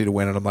need Tennessee to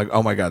win, and I'm like,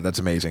 oh, my God, that's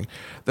amazing.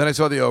 Then I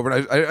saw the over,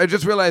 and I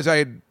just realized I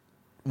had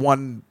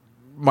won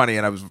money,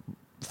 and I was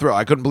thrilled.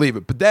 I couldn't believe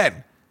it. But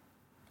then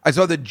I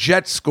saw the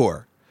Jets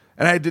score,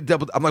 and I had to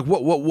double. I'm like,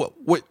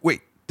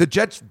 wait, the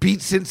Jets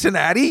beat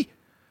Cincinnati?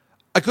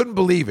 I couldn't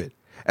believe it.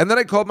 And then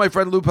I called my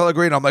friend Lou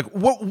Pellegrino. I'm like,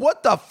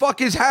 what the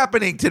fuck is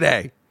happening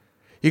today?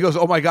 He goes,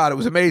 oh, my God, it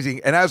was amazing.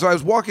 And as I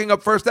was walking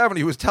up First Avenue,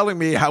 he was telling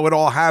me how it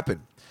all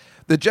happened.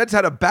 The Jets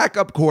had a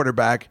backup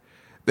quarterback.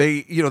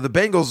 The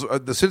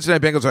Bengals, the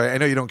Cincinnati Bengals, I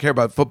know you don't care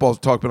about football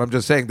talk, but I'm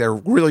just saying they're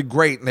really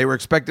great, and they were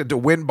expected to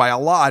win by a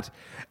lot,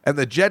 and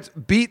the Jets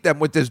beat them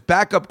with this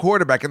backup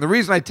quarterback. And the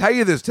reason I tell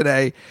you this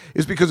today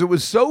is because it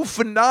was so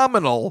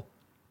phenomenal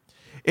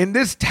in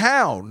this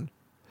town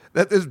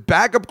that this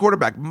backup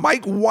quarterback,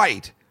 Mike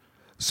White,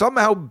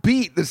 somehow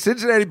beat the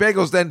Cincinnati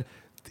Bengals. Then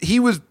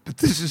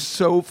this is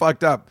so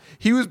fucked up.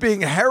 He was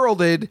being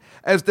heralded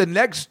as the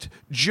next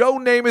Joe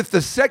Namath,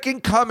 the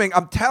second coming.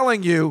 I'm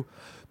telling you,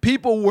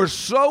 people were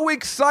so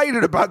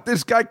excited about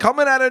this guy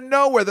coming out of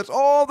nowhere. That's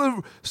all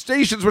the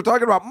stations were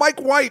talking about. Mike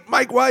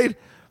White.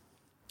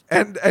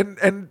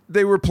 And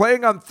they were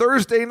playing on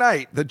Thursday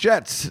night, the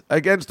Jets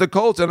against the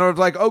Colts. And I was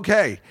like,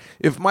 okay,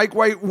 if Mike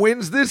White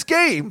wins this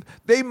game,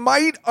 they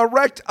might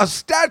erect a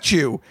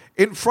statue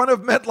in front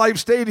of MetLife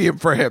Stadium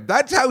for him.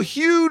 That's how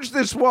huge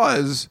this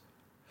was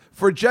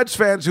for Jets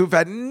fans who've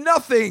had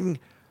nothing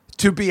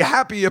to be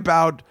happy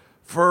about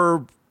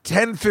for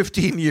 10,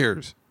 15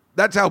 years.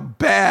 That's how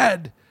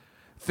bad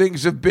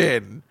things have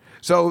been.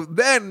 So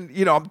then,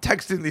 I'm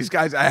texting these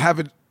guys I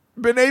haven't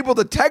been able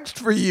to text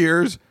for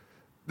years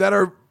that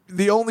are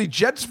the only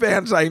Jets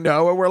fans I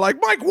know, and we're like,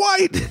 Mike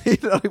White.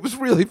 It was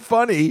really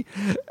funny.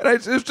 And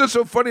it's just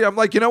so funny. I'm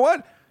like, you know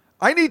what?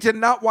 I need to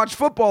not watch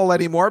football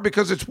anymore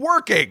because it's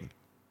working.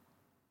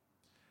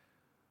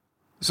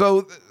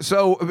 So,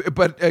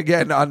 but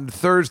again, on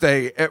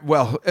Thursday,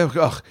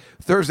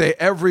 Thursday,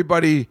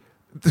 everybody,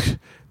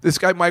 this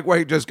guy, Mike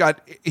White,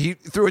 he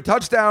threw a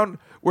touchdown.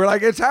 We're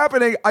like, it's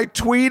happening. I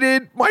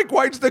tweeted, Mike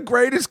White's the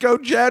greatest, go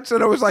Jets.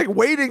 And I was like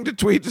waiting to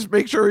tweet, just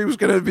make sure he was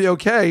going to be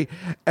okay.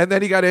 And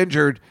then he got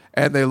injured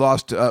and they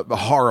lost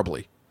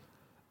horribly.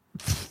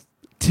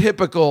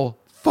 Typical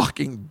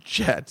fucking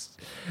Jets.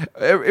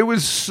 It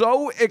was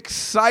so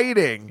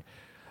exciting.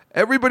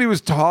 Everybody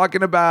was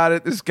talking about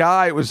it. This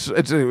guy, it was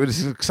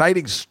an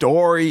exciting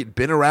story. He'd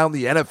been around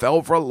the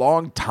NFL for a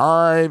long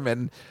time.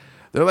 And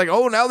they're like,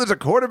 oh, now there's a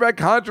quarterback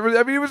controversy.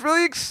 I mean, it was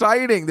really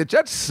exciting. The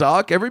Jets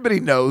suck. Everybody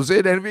knows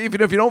it. And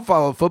even if you don't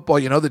follow football,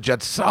 you know the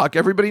Jets suck.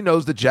 Everybody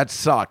knows the Jets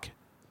suck.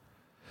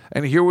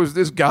 And here was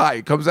this guy.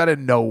 He comes out of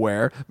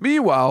nowhere.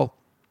 Meanwhile,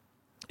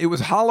 it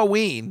was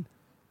Halloween,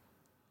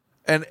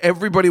 and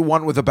everybody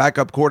won with a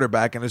backup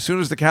quarterback. And as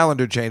soon as the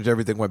calendar changed,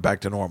 everything went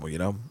back to normal,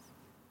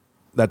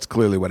 That's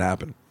clearly what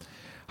happened.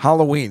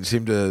 Halloween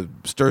seemed to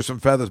stir some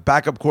feathers.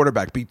 Backup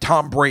quarterback beat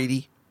Tom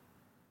Brady.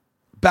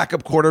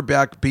 Backup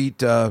quarterback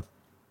beat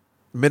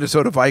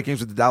Minnesota Vikings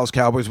with the Dallas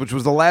Cowboys, which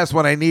was the last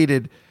one I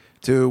needed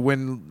to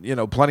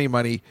win, plenty of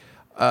money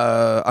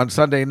on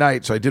Sunday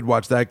night. So I did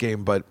watch that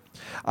game. But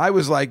I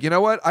was like, you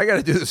know what? I got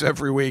to do this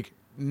every week.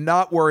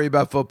 Not worry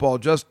about football.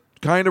 Just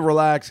kind of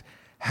relax.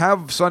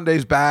 Have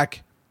Sundays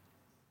back.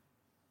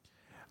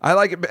 I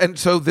like it. And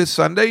so this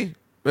Sunday,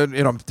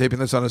 I'm taping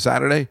this on a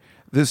Saturday.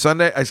 This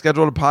Sunday, I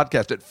scheduled a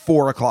podcast at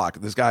 4 o'clock.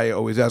 This guy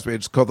always asks me.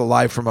 It's called the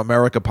Live from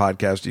America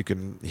podcast. You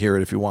can hear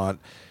it if you want.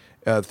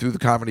 through the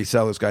Comedy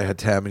Cell. This guy had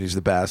Tim, and he's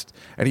the best.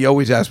 And he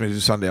always asked me to do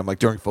Sunday. I'm like,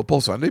 during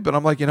football Sunday? But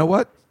I'm like, you know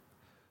what?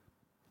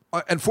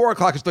 And 4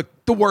 o'clock is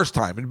the worst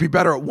time. It'd be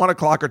better at 1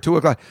 o'clock or 2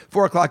 o'clock.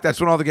 4 o'clock, that's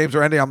when all the games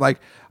are ending. I'm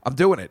like, I'm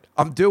doing it.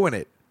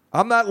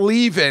 I'm not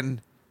leaving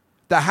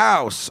the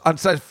house on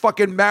such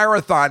fucking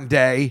marathon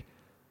day.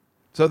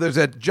 So there's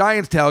a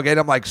Giants tailgate.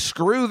 I'm like,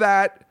 screw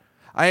that.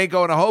 I ain't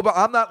going to Hobo.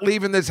 I'm not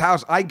leaving this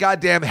house. I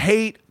goddamn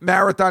hate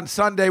Marathon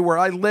Sunday where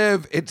I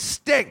live. It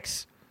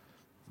stinks.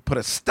 Put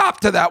a stop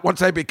to that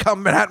once I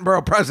become Manhattan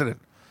Borough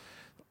president.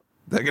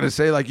 They're going to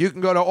say, like, you can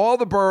go to all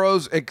the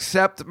boroughs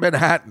except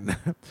Manhattan.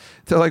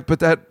 They're like, but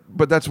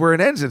that's where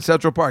it ends, in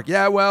Central Park.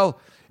 Yeah, well,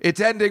 it's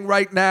ending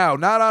right now.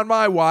 Not on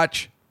my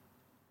watch.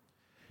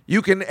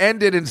 You can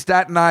end it in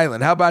Staten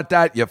Island. How about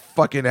that, you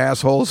fucking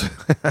assholes?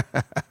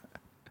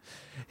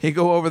 He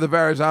go over the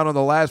Verrazano on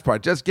the last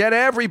part. Just get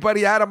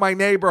everybody out of my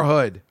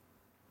neighborhood.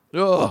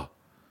 Ugh.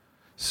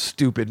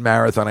 Stupid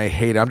marathon. I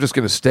hate it. I'm just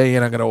going to stay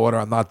in. I'm going to order.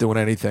 I'm not doing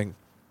anything.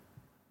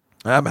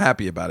 I'm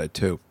happy about it,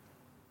 too.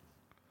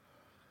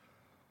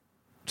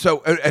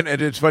 So, and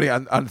it's funny,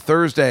 on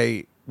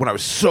Thursday, when I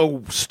was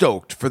so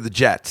stoked for the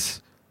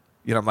Jets,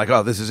 you know, I'm like,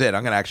 oh, this is it.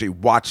 I'm going to actually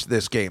watch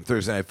this game,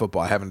 Thursday Night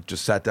Football. I haven't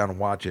just sat down and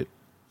watch it.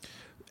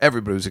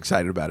 Everybody was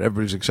excited about it.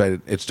 Everybody's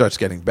excited. It starts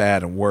getting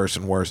bad and worse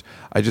and worse.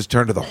 I just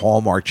turned to the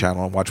Hallmark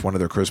Channel and watched one of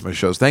their Christmas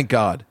shows. Thank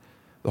God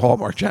the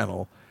Hallmark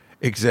Channel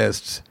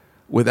exists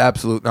with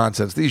absolute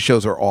nonsense. These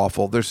shows are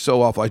awful. They're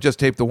so awful. I just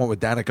taped the one with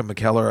Danica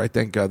McKellar. I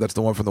think that's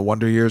the one from the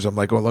Wonder Years. I'm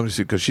like, oh, let me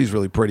see, because she's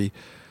really pretty.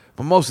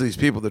 But most of these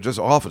people, they're just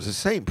awful. It's the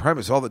same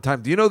premise all the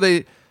time. Do you know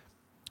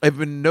I've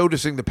been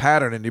noticing the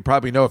pattern, and you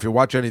probably know if you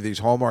watch any of these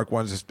Hallmark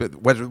ones,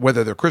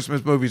 whether they're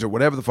Christmas movies or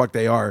whatever the fuck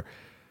they are,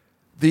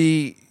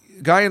 the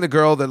guy and the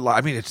girl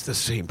it's the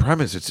same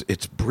premise.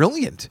 It's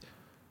brilliant.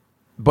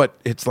 But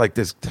it's like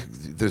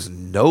there's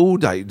no,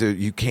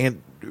 you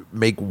can't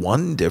make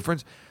one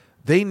difference.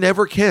 They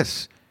never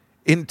kiss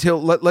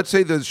until, let's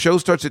say the show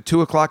starts at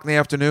 2 o'clock in the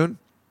afternoon,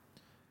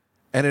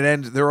 and it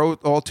ends, they're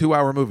all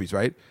 2-hour movies,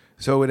 right?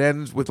 So it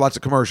ends with lots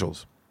of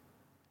commercials.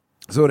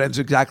 So it ends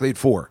exactly at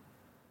 4.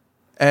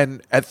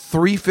 And at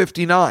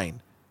 3:59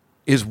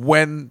 is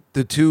when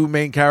the two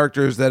main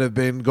characters that have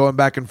been going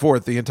back and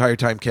forth the entire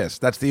time kiss.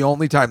 That's the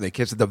only time they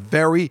kiss, at the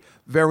very,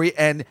 very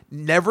end.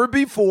 Never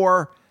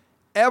before,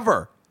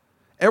 ever.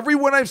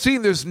 Everyone I've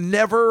seen, there's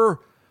never,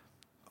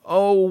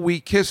 oh, we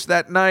kissed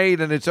that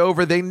night and it's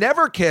over. They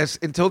never kiss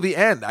until the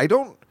end.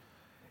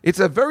 It's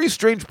a very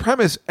strange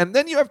premise. And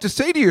then you have to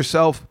say to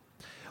yourself,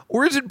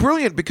 or is it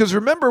brilliant? Because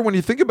remember, when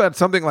you think about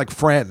something like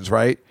Friends,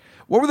 right?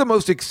 What were the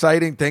most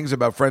exciting things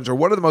about Friends, or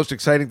what are the most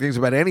exciting things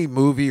about any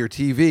movie or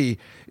TV,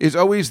 is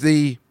always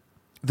the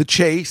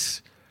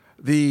chase,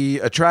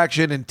 the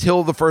attraction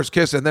until the first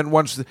kiss. And then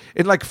once,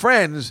 in like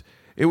Friends,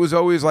 it was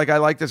always like, I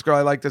like this girl,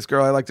 I like this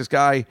girl, I like this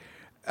guy.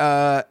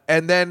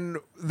 And then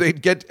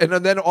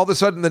and then all of a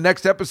sudden the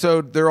next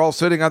episode, they're all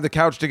sitting on the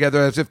couch together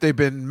as if they've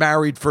been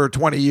married for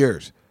 20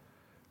 years.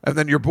 And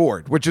then you're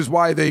bored, which is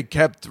why they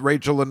kept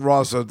Rachel and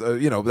Ross,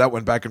 that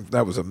went back, and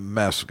that was a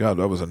mess. God,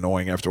 that was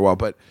annoying after a while.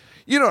 But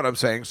you know what I'm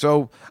saying.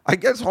 So I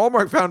guess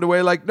Hallmark found a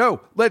way, like, no,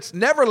 let's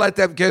never let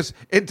them kiss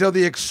until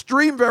the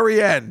extreme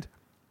very end.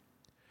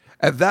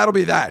 And that'll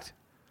be that.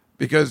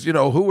 Because,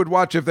 who would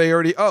watch if they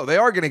are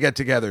going to get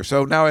together.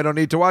 So now I don't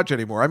need to watch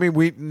anymore. I mean,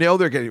 we know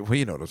they're getting,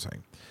 you know what I'm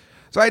saying.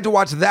 So I had to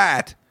watch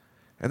that.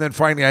 And then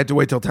finally I had to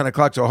wait till 10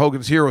 o'clock so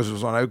Hogan's Heroes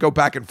was on. I would go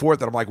back and forth,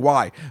 and I'm like,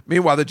 why?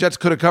 Meanwhile, the Jets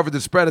could have covered the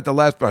spread at the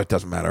last, but it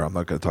doesn't matter. I'm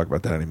not going to talk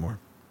about that anymore.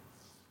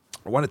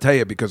 I want to tell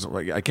you, because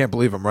I can't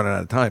believe I'm running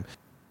out of time.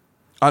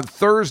 On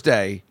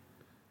Thursday,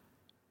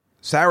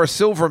 Sarah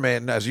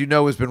Silverman, as you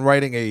know, has been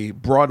writing a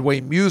Broadway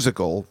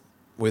musical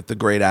with the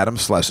great Adam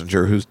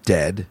Schlesinger, who's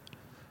dead.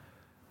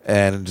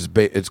 And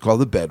it's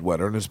called The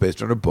Bedwetter, and it's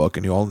based on a book,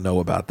 and you all know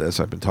about this.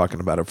 I've been talking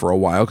about it for a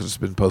while because it's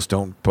been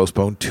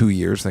postponed 2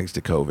 years thanks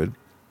to COVID.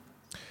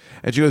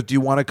 And she goes, do you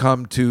want to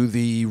come to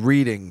the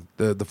reading,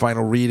 the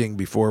final reading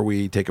before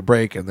we take a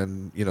break and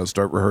then,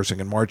 start rehearsing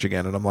in March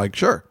again? And I'm like,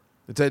 sure.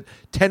 It's at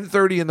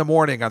 10:30 in the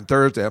morning on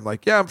Thursday. I'm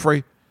like, yeah, I'm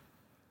free.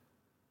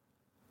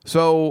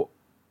 So,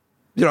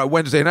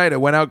 Wednesday night, I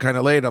went out kind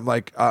of late. I'm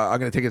like, I'm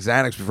going to take a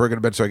Xanax before I go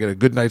to bed so I get a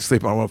good night's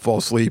sleep. I don't want to fall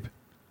asleep.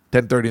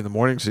 10:30 in the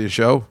morning, see a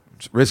show.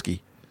 It's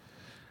risky.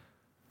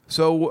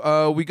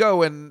 So we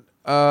go, and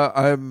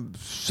I'm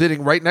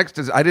sitting right next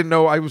to, I didn't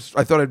know, I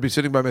thought I'd be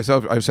sitting by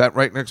myself. I sat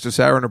right next to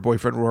Sarah and her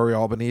boyfriend, Rory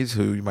Albanese,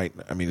 who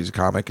he's a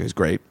comic and he's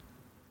great.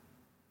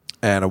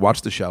 And I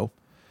watched the show,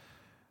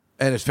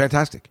 and it's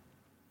fantastic.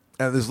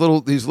 And these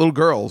little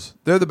girls,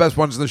 they're the best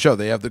ones in the show.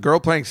 They have the girl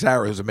playing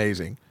Sarah, who's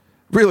amazing.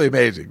 Really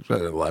amazing.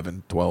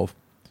 11, 12.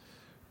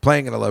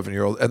 Playing an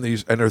 11-year-old,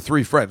 and her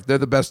three friends. They're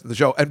the best in the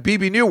show. And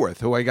Bebe Neuwirth,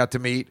 who I got to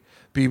meet.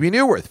 Bebe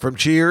Neuwirth from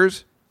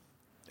Cheers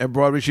and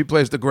Broadway. She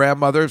plays the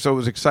grandmother, so it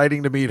was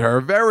exciting to meet her.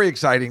 Very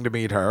exciting to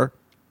meet her.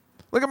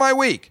 Look at my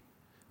week.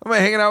 I'm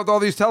hanging out with all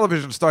these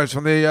television stars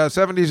from the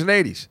 70s and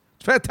 80s.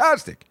 It's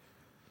fantastic.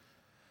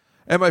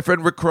 And my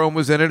friend Rick Crome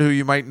was in it, who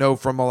you might know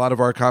from a lot of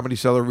our Comedy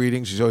Cellar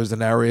readings. He's always the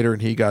narrator,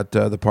 and he got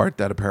the part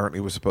that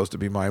apparently was supposed to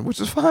be mine, which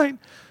is fine.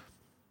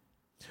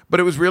 But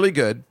it was really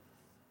good.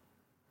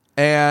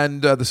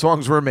 And the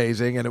songs were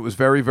amazing, and it was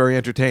very, very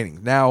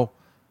entertaining. Now,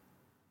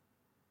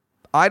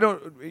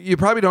 you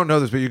probably don't know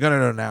this, but you're going to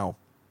know now.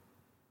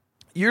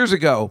 Years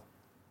ago,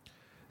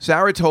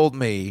 Sarah told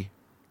me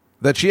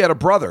that she had a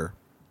brother,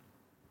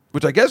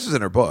 which I guess is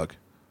in her book,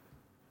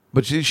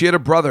 but she had a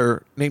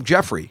brother named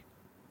Jeffrey.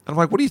 And I'm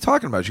like, what are you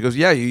talking about? She goes,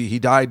 yeah, he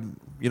died,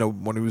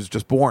 when he was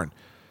just born.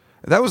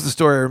 And that was the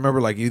story I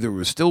remember, like either he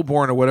was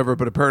stillborn or whatever,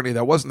 but apparently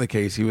that wasn't the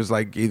case. He was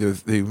like he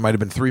might have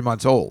been 3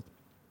 months old,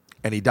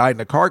 and he died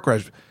in a car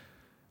crash.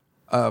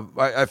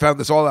 I found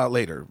this all out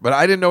later, but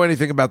I didn't know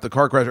anything about the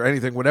car crash or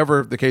anything,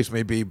 whatever the case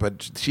may be,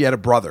 but she had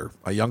a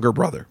younger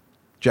brother,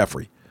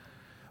 Jeffrey.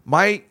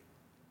 I'm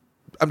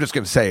just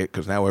going to say it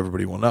because now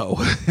everybody will know.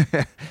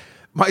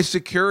 My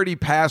security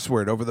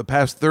password over the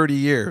past 30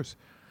 years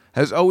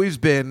has always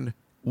been,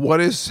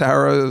 what is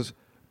Sarah's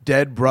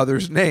dead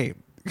brother's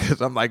name?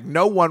 Because I'm like,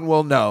 no one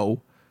will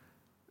know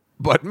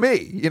but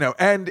me,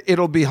 and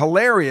it'll be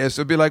hilarious.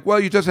 It'll be like, well,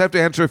 you just have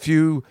to answer a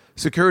few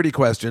security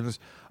questions.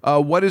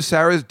 What is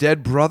Sarah's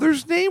dead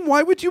brother's name?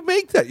 Why would you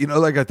make that?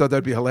 I thought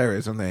that'd be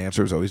hilarious. And the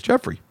answer is always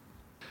Jeffrey.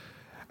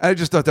 I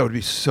just thought that would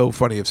be so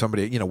funny if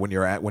somebody, when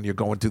you're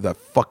going through the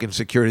fucking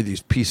security,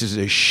 these pieces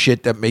of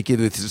shit that make you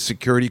the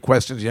security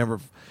questions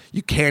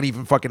you can't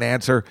even fucking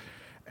answer.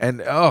 And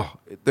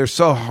they're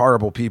so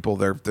horrible people.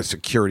 The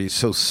security is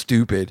so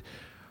stupid.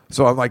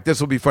 So I'm like,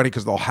 this will be funny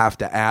because they'll have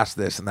to ask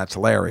this, and that's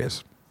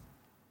hilarious.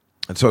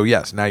 And so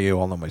yes, now you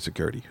all know my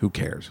security. Who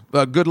cares?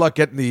 Good luck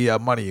getting the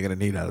money you're going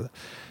to need out of it.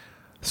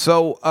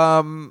 So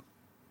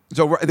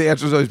the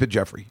answer has always been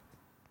Jeffrey.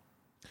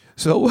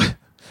 So.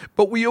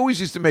 But we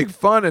always used to make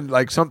fun, and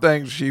like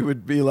sometimes she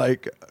would be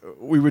like,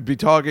 we would be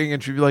talking,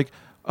 and she'd be like,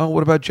 "Oh,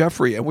 what about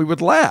Jeffrey?" And we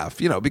would laugh,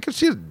 because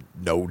she didn't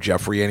know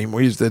Jeffrey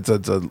anymore. It's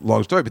a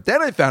long story. But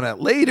then I found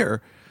out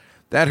later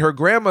that her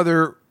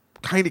grandmother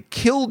kind of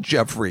killed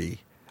Jeffrey.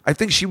 I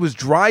think she was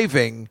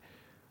driving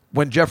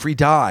when Jeffrey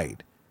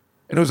died,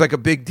 and it was like a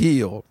big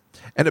deal.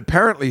 And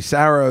apparently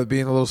Sarah,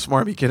 being a little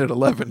smarmy kid at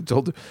 11,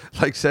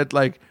 said,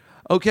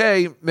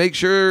 "Okay, make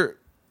sure."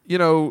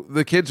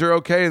 The kids are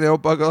okay and they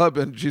don't buckle up.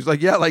 And she's like,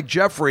 yeah, like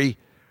Jeffrey.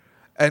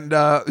 And,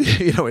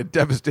 it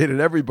devastated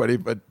everybody.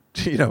 But,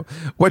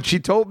 when she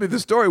told me the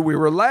story, we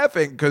were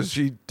laughing because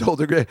she told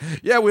her,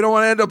 yeah, we don't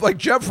want to end up like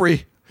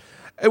Jeffrey.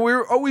 And we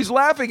were always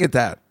laughing at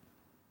that.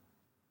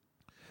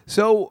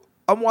 So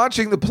I'm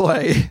watching the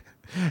play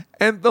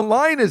and the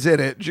line is in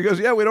it. She goes,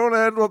 yeah, we don't want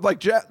to end up like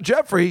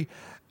Jeffrey.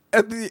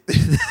 And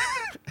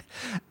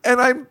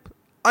and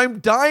I'm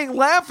dying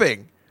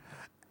laughing.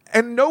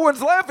 And no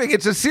one's laughing.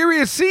 It's a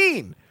serious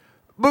scene.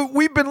 But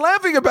we've been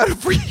laughing about it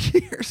for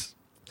years.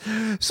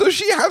 So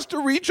she has to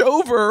reach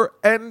over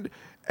and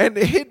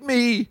hit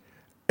me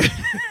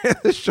in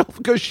the shoulder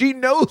because she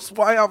knows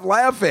why I'm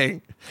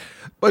laughing.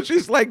 But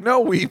she's like, no,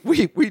 we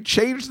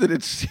changed it.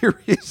 It's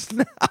serious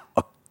now.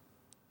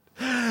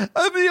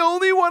 I'm the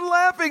only one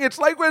laughing. It's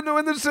like when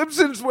The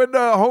Simpsons, when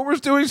Homer's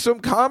doing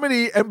some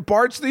comedy and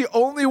Bart's the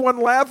only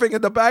one laughing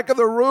in the back of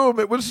the room.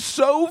 It was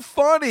so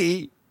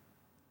funny.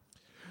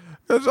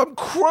 As I'm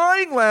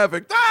crying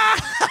laughing.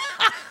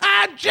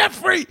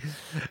 Jeffrey.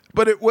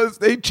 But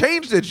they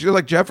changed it. She's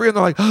like, Jeffrey. And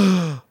they're like,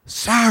 oh,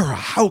 Sarah,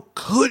 how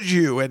could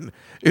you? And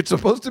it's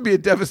supposed to be a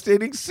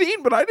devastating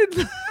scene, but I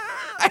didn't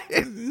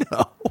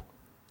know.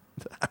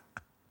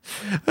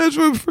 That's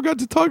why we forgot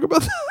to talk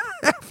about that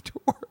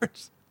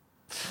afterwards.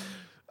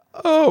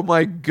 Oh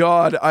my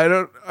God. I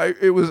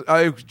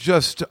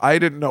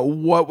didn't know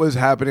what was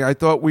happening. I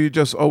thought we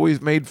just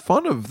always made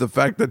fun of the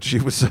fact that she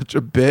was such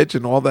a bitch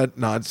and all that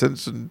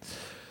nonsense and,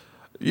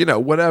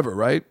 whatever.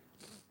 Right.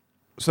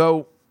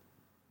 So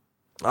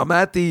I'm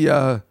at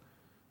the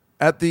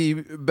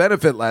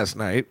benefit last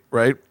night.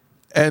 Right.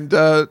 And,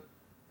 I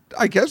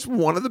guess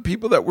one of the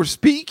people that were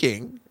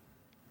speaking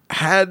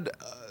had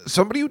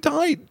somebody who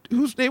died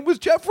whose name was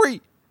Jeffrey.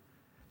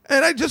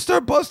 And I just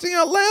start busting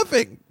out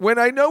laughing when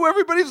I know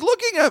everybody's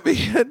looking at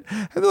me. And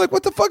they're like,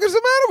 what the fuck is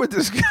the matter with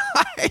this guy?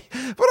 But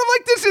I'm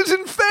like, this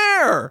isn't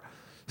fair.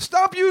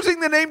 Stop using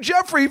the name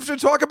Jeffrey to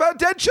talk about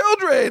dead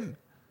children.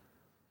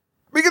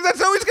 Because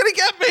that's always going to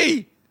get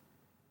me.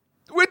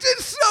 Which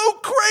is so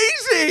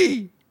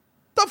crazy.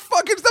 The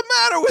fuck is the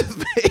matter with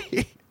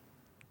me?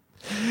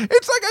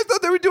 It's like I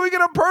thought they were doing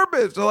it on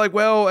purpose. They're like,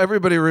 well,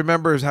 everybody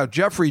remembers how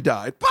Jeffrey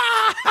died.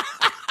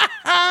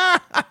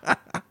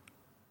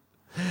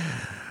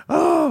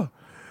 Oh,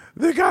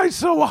 the guy's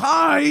so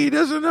high, he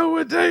doesn't know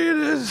what day it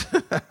is.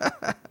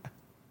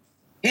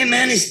 Hey,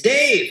 man, it's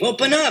Dave.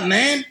 Open up,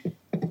 man.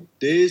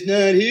 Dave's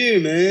not here,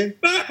 man.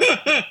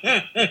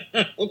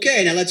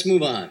 Okay, now let's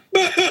move on.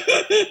 The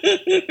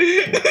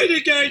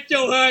guy's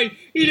so high,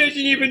 he doesn't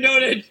even know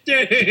that's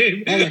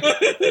Dave.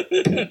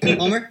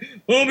 Homer?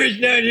 Homer's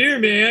not here,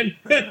 man.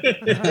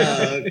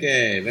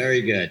 Okay,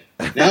 very good.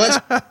 Now let's...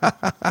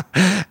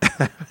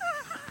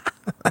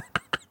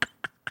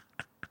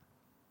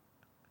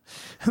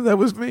 That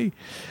was me.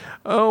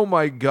 Oh,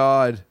 my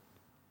God.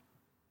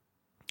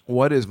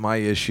 What is my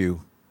issue?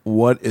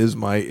 What is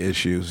my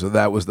issue? So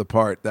that was the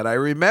part that I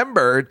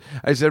remembered.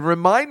 I said,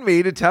 remind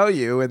me to tell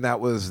you. And that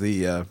was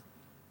the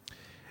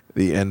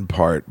end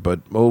part.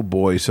 But, oh,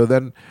 boy. So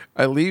then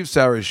I leave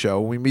Sarah's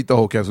show. We meet the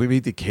whole cast. We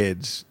meet the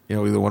kids. You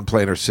know, the one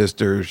playing her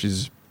sister.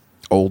 She's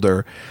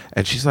older.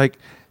 And she's like,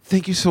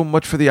 thank you so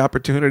much for the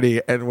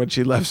opportunity. And when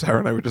she left, Sarah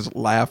and I were just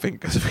laughing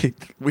because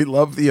we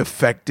love the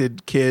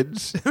affected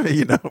kids.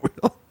 You know,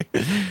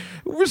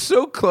 we're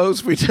so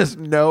close. We just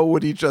know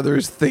what each other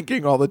is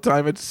thinking all the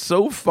time. It's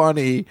so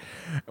funny.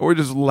 We're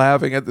just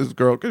laughing at this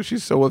girl because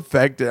she's so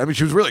affected. I mean,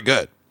 she was really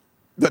good.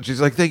 But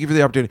she's like, thank you for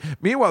the opportunity.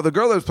 Meanwhile, the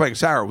girl that was playing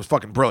Sarah was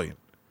fucking brilliant.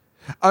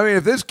 I mean,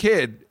 if this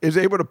kid is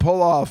able to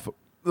pull off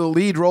the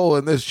lead role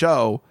in this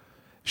show,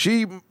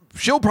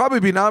 she'll probably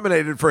be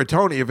nominated for a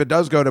Tony if it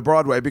does go to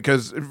Broadway,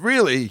 because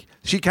really,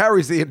 she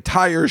carries the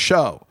entire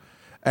show.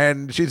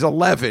 And she's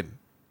 11.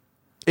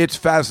 It's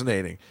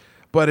fascinating.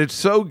 But it's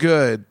so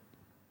good.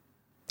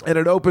 And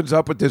it opens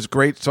up with this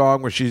great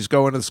song where she's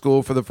going to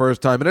school for the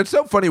first time. And it's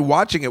so funny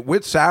watching it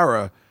with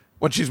Sarah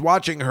when she's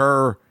watching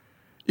her,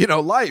 you know,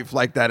 life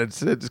like that.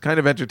 It's kind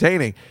of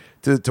entertaining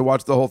to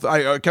watch the whole thing.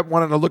 I kept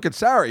wanting to look at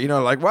Sarah, you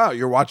know, like, wow,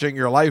 you're watching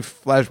your life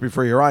flash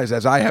before your eyes,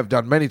 as I have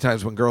done many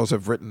times when girls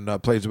have written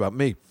plays about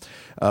me,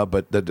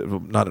 but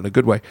not in a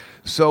good way.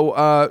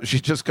 So she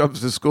just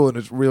comes to school, and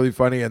it's really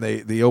funny, and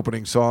the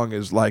opening song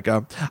is like,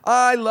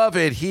 I love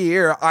it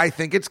here. I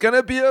think it's going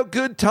to be a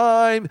good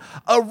time,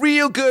 a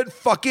real good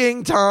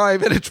fucking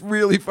time, and it's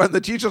really fun.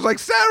 The teacher's like,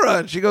 Sarah,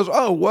 and she goes,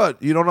 oh,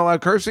 what? You don't allow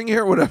cursing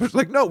here? Whatever. It's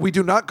like, no, we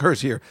do not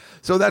curse here.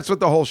 So that's what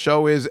the whole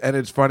show is, and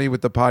it's funny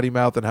with the potty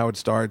mouth and how it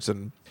starts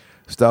and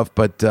stuff.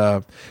 But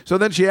so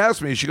then she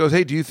asked me, she goes,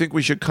 hey, do you think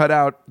we should cut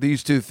out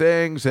these two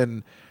things?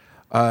 And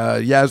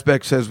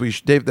Yazbek says we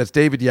should. That's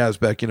David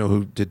Yazbek, you know,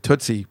 who did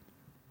Tootsie.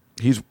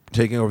 He's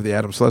taking over the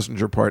Adam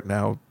Schlesinger part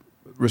now,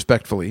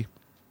 respectfully.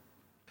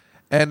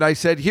 And I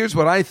said, here's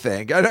what I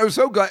think. And I was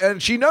so glad.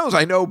 And she knows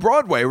I know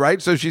Broadway,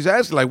 right? So she's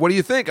asking, like, what do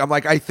you think? I'm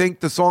like, I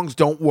think the songs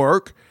don't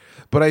work,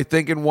 but I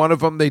think in one of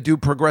them they do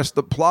progress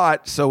the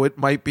plot, so it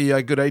might be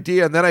a good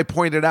idea. And then I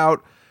pointed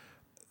out,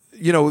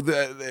 you know,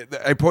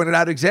 I pointed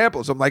out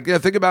examples. I'm like, yeah,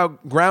 think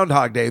about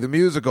Groundhog Day, the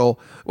musical,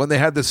 when they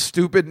had the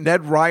stupid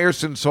Ned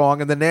Ryerson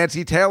song and the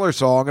Nancy Taylor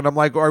song. And I'm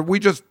like, are we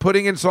just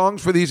putting in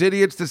songs for these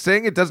idiots to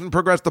sing? It doesn't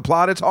progress the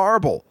plot. It's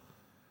horrible.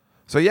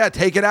 So, yeah,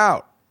 take it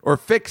out or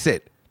fix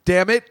it.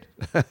 Damn it.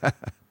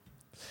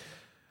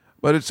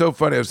 But it's so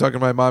funny. I was talking to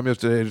my mom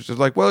yesterday. She's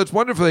like, well, it's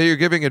wonderful that you're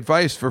giving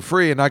advice for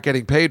free and not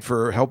getting paid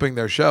for helping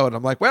their show. And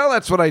I'm like, well,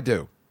 that's what I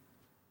do.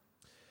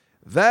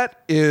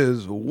 That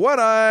is what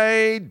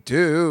I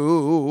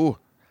do.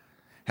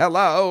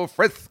 Hello,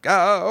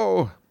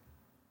 Frisco.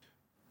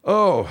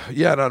 Oh,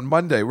 yeah, and on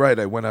Monday, right,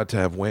 I went out to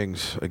have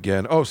wings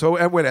again. Oh, so,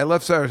 and wait, I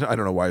left Saturday. I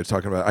don't know why I was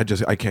talking about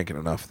it. I can't get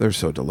enough. They're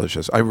so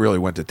delicious. I really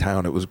went to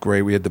town. It was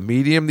great. We had the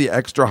medium, the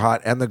extra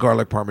hot, and the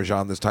garlic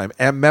parmesan this time.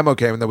 And Memo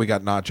came, and then we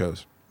got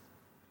nachos.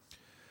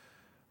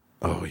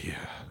 Oh,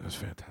 yeah, that was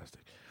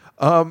fantastic.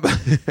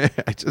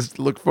 I just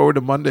look forward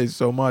to Mondays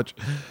so much.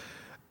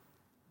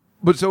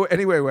 But so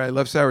anyway, when I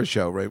left Sarah's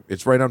show, right,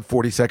 it's right on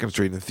 42nd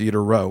Street in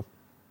Theater Row,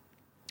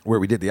 where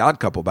we did The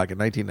Odd Couple back in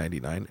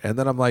 1999. And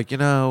then I'm like, you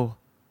know,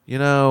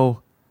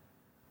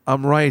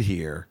 I'm right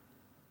here.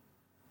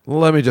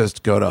 Let me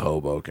just go to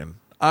Hoboken.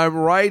 I'm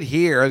right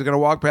here. I was going to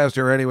walk past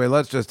her anyway.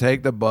 Let's just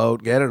take the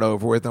boat, get it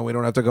over with, and we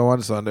don't have to go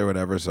on Sunday or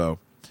whatever. So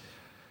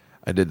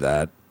I did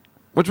that,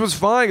 which was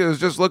fine. I was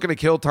just looking to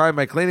kill time.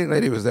 My cleaning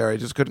lady was there. I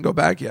just couldn't go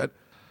back yet.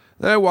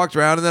 Then I walked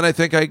around, and then I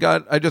think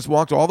I just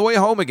walked all the way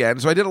home again.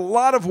 So I did a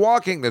lot of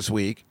walking this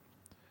week.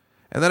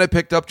 And then I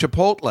picked up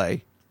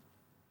Chipotle.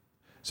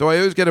 So I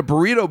always get a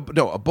burrito,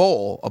 no, a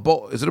bowl.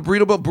 Is it a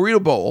burrito bowl?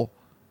 Burrito bowl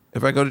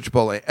if I go to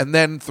Chipotle. And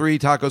then 3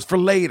 tacos for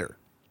later.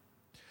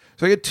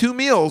 So I get 2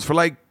 meals for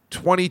like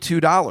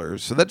 $22.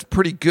 So that's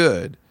pretty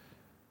good.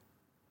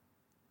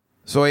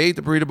 So I ate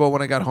the burrito bowl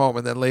when I got home,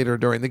 and then later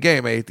during the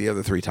game, I ate the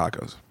other 3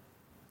 tacos.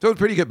 So it was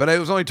pretty good, but it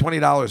was only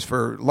 $20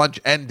 for lunch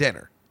and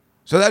dinner.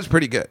 So that's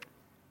pretty good.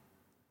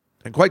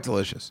 And quite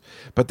delicious.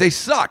 But they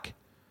suck.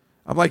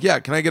 I'm like, yeah,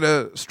 can I get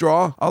a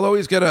straw? I'll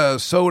always get a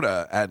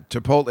soda at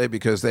Chipotle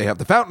because they have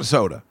the fountain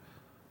soda.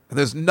 And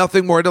there's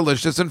nothing more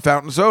delicious than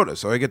fountain soda.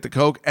 So I get the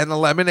Coke and the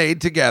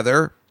lemonade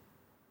together.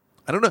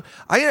 I don't know.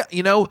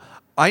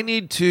 I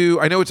need to,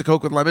 I know it's a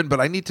Coke with lemon, but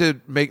I need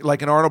to make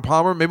like an Arnold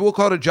Palmer. Maybe we'll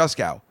call it a Just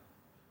Cow.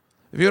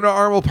 If you go to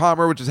Arnold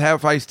Palmer, which is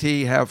half iced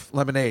tea, half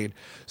lemonade.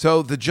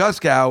 So the Just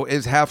Cow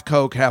is half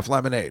Coke, half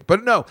lemonade.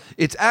 But no,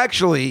 it's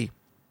actually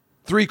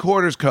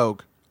 3/4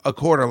 Coke,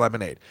 1/4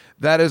 lemonade.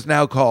 That is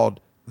now called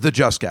the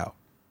Just Cow.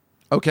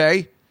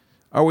 Okay?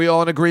 Are we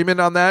all in agreement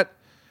on that?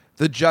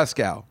 The Just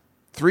Cow.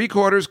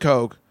 3/4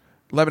 Coke,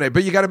 lemonade.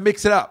 But you got to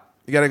mix it up.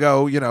 You got to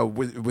go,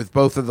 with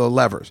both of the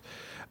levers.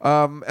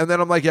 And then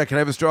I'm like, yeah, can I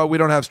have a straw? We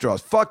don't have straws.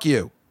 Fuck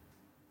you.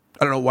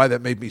 I don't know why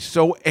that made me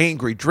so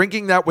angry.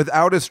 Drinking that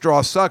without a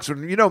straw sucks.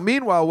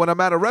 Meanwhile, when I'm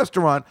at a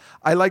restaurant,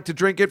 I like to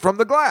drink it from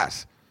the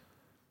glass.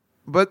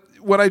 But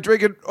when I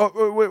drink it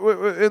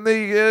in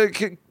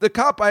the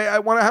cup, I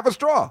want to have a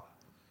straw.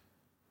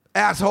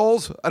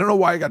 Assholes. I don't know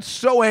why I got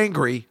so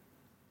angry.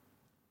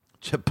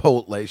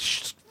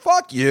 Chipotle.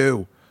 Fuck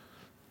you.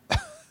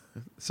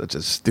 Such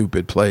a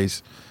stupid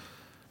place.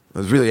 I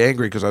was really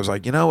angry because I was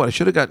like, you know what? I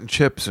should have gotten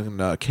chips and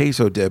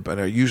queso dip,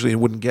 and I usually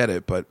wouldn't get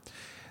it, but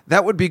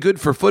that would be good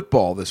for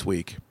football this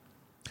week.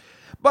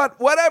 But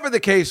whatever the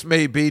case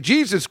may be,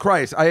 Jesus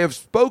Christ, I have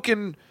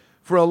spoken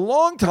for a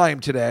long time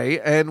today,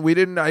 and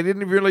I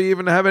didn't really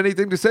even have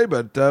anything to say,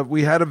 but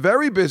we had a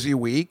very busy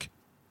week.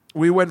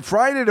 We went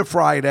Friday to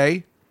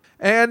Friday,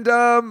 and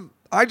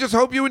I just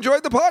hope you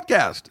enjoyed the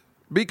podcast,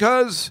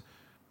 because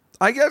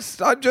I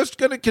guess I'm just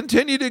going to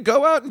continue to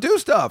go out and do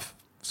stuff.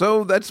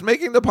 So that's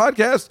making the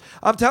podcast.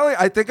 I'm telling you,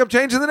 I think I'm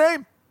changing the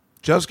name.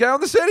 Just Gal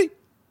in the City.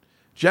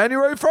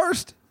 January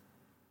 1st.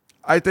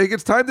 I think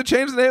it's time to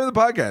change the name of the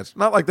podcast.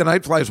 Not like the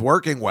Nightfly is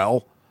working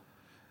well.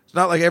 It's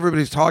not like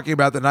everybody's talking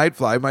about the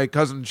Nightfly. My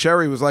cousin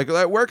Sherry was like,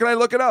 where can I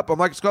look it up? I'm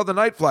like, it's called the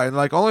Nightfly. And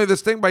like, only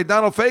this thing by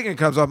Donald Fagen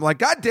comes up. I'm like,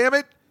 God damn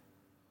it.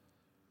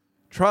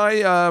 Try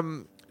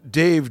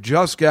Dave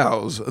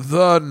Juskow's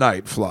The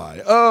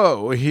Nightfly.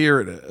 Oh, here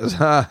it is.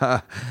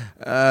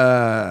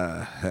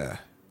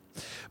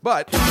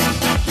 But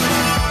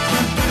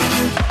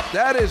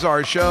that is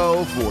our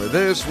show for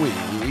this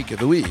week,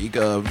 the week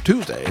of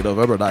Tuesday,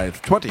 November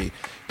 9th,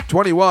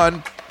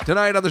 2021.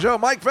 Tonight on the show,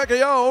 Mike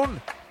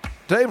Vecchione,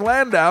 Dave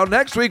Landau.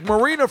 Next week,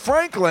 Marina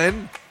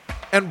Franklin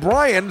and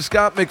Brian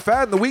Scott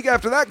McFadden. The week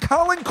after that,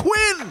 Colin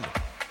Quinn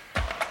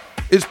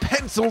is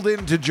penciled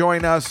in to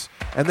join us.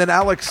 And then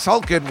Alex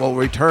Sulkin will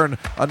return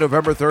on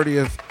November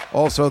 30th.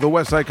 Also, the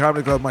West Side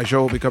Comedy Club, my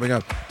show will be coming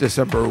up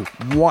December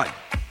 1.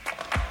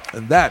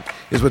 And that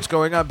is what's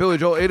going on. Billy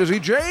Joel, A to Z,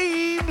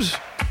 James.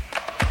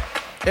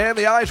 And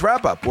the Eyes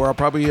wrap-up, where I'll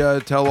probably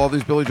tell all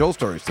these Billy Joel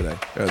stories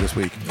this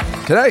week.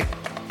 Today,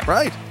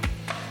 right?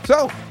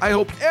 So, I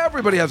hope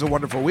everybody has a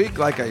wonderful week.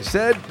 Like I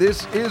said,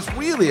 this is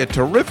really a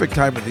terrific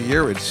time of the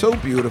year. It's so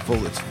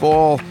beautiful. It's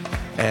fall.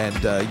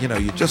 And,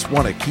 you just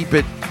want to keep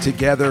it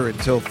together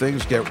until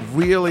things get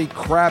really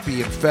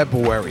crappy in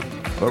February.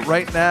 But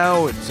right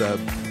now, it's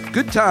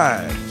good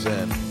times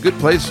and good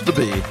places to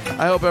be.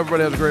 I hope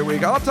everybody has a great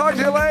week. I'll talk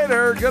to you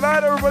later. Good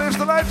night, everybody. It's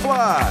the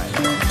Nightfly.